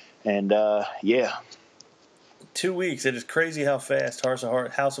 And, yeah. 2 weeks. It is crazy how fast House of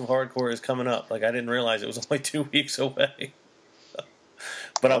Hardcore is coming up. Like, I didn't realize it was only 2 weeks away.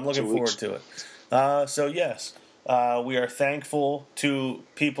 But I'm looking forward to it. So, yes, we are thankful to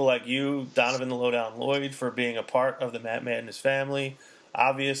people like you, Donovan the Lowdown Lloyd, for being a part of the Matt Madness family.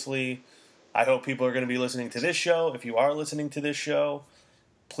 Obviously, I hope people are going to be listening to this show. If you are listening to this show,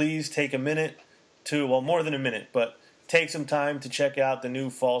 please take a minute to, well, more than a minute, but take some time to check out the new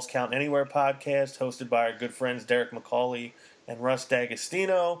Falls Count Anywhere podcast hosted by our good friends Derek McCauley and Russ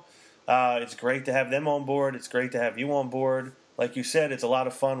D'Agostino. It's great to have them on board. It's great to have you on board. Like you said, it's a lot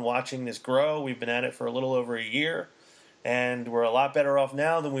of fun watching this grow. We've been at it for a little over a year, and we're a lot better off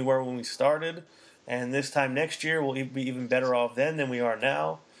now than we were when we started. And this time next year, we'll be even better off then than we are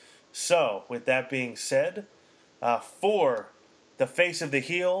now. So, with that being said, for the face of the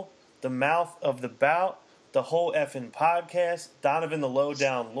heel, the mouth of the bout, the whole effing podcast, Donovan the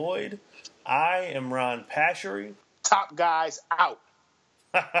Lowdown Lloyd, I am Ron Pashery. Top guys out.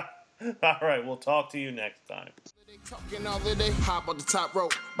 All right, we'll talk to you next time. Talking all of they hop on the top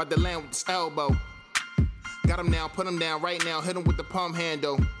rope, about to land with this elbow. Got him now, put him down right now, hit him with the palm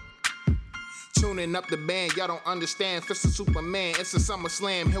handle. Tuning up the band, y'all don't understand. Fist of Superman, it's a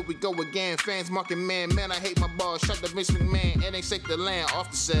SummerSlam. Here we go again. Fans marking man, I hate my balls. Shut the Vince McMahon, it ain't safe to land off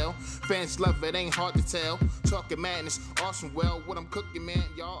the cell. Fans love it, ain't hard to tell. Talking madness, awesome. Well, what I'm cooking, man,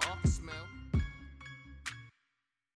 y'all off the smell.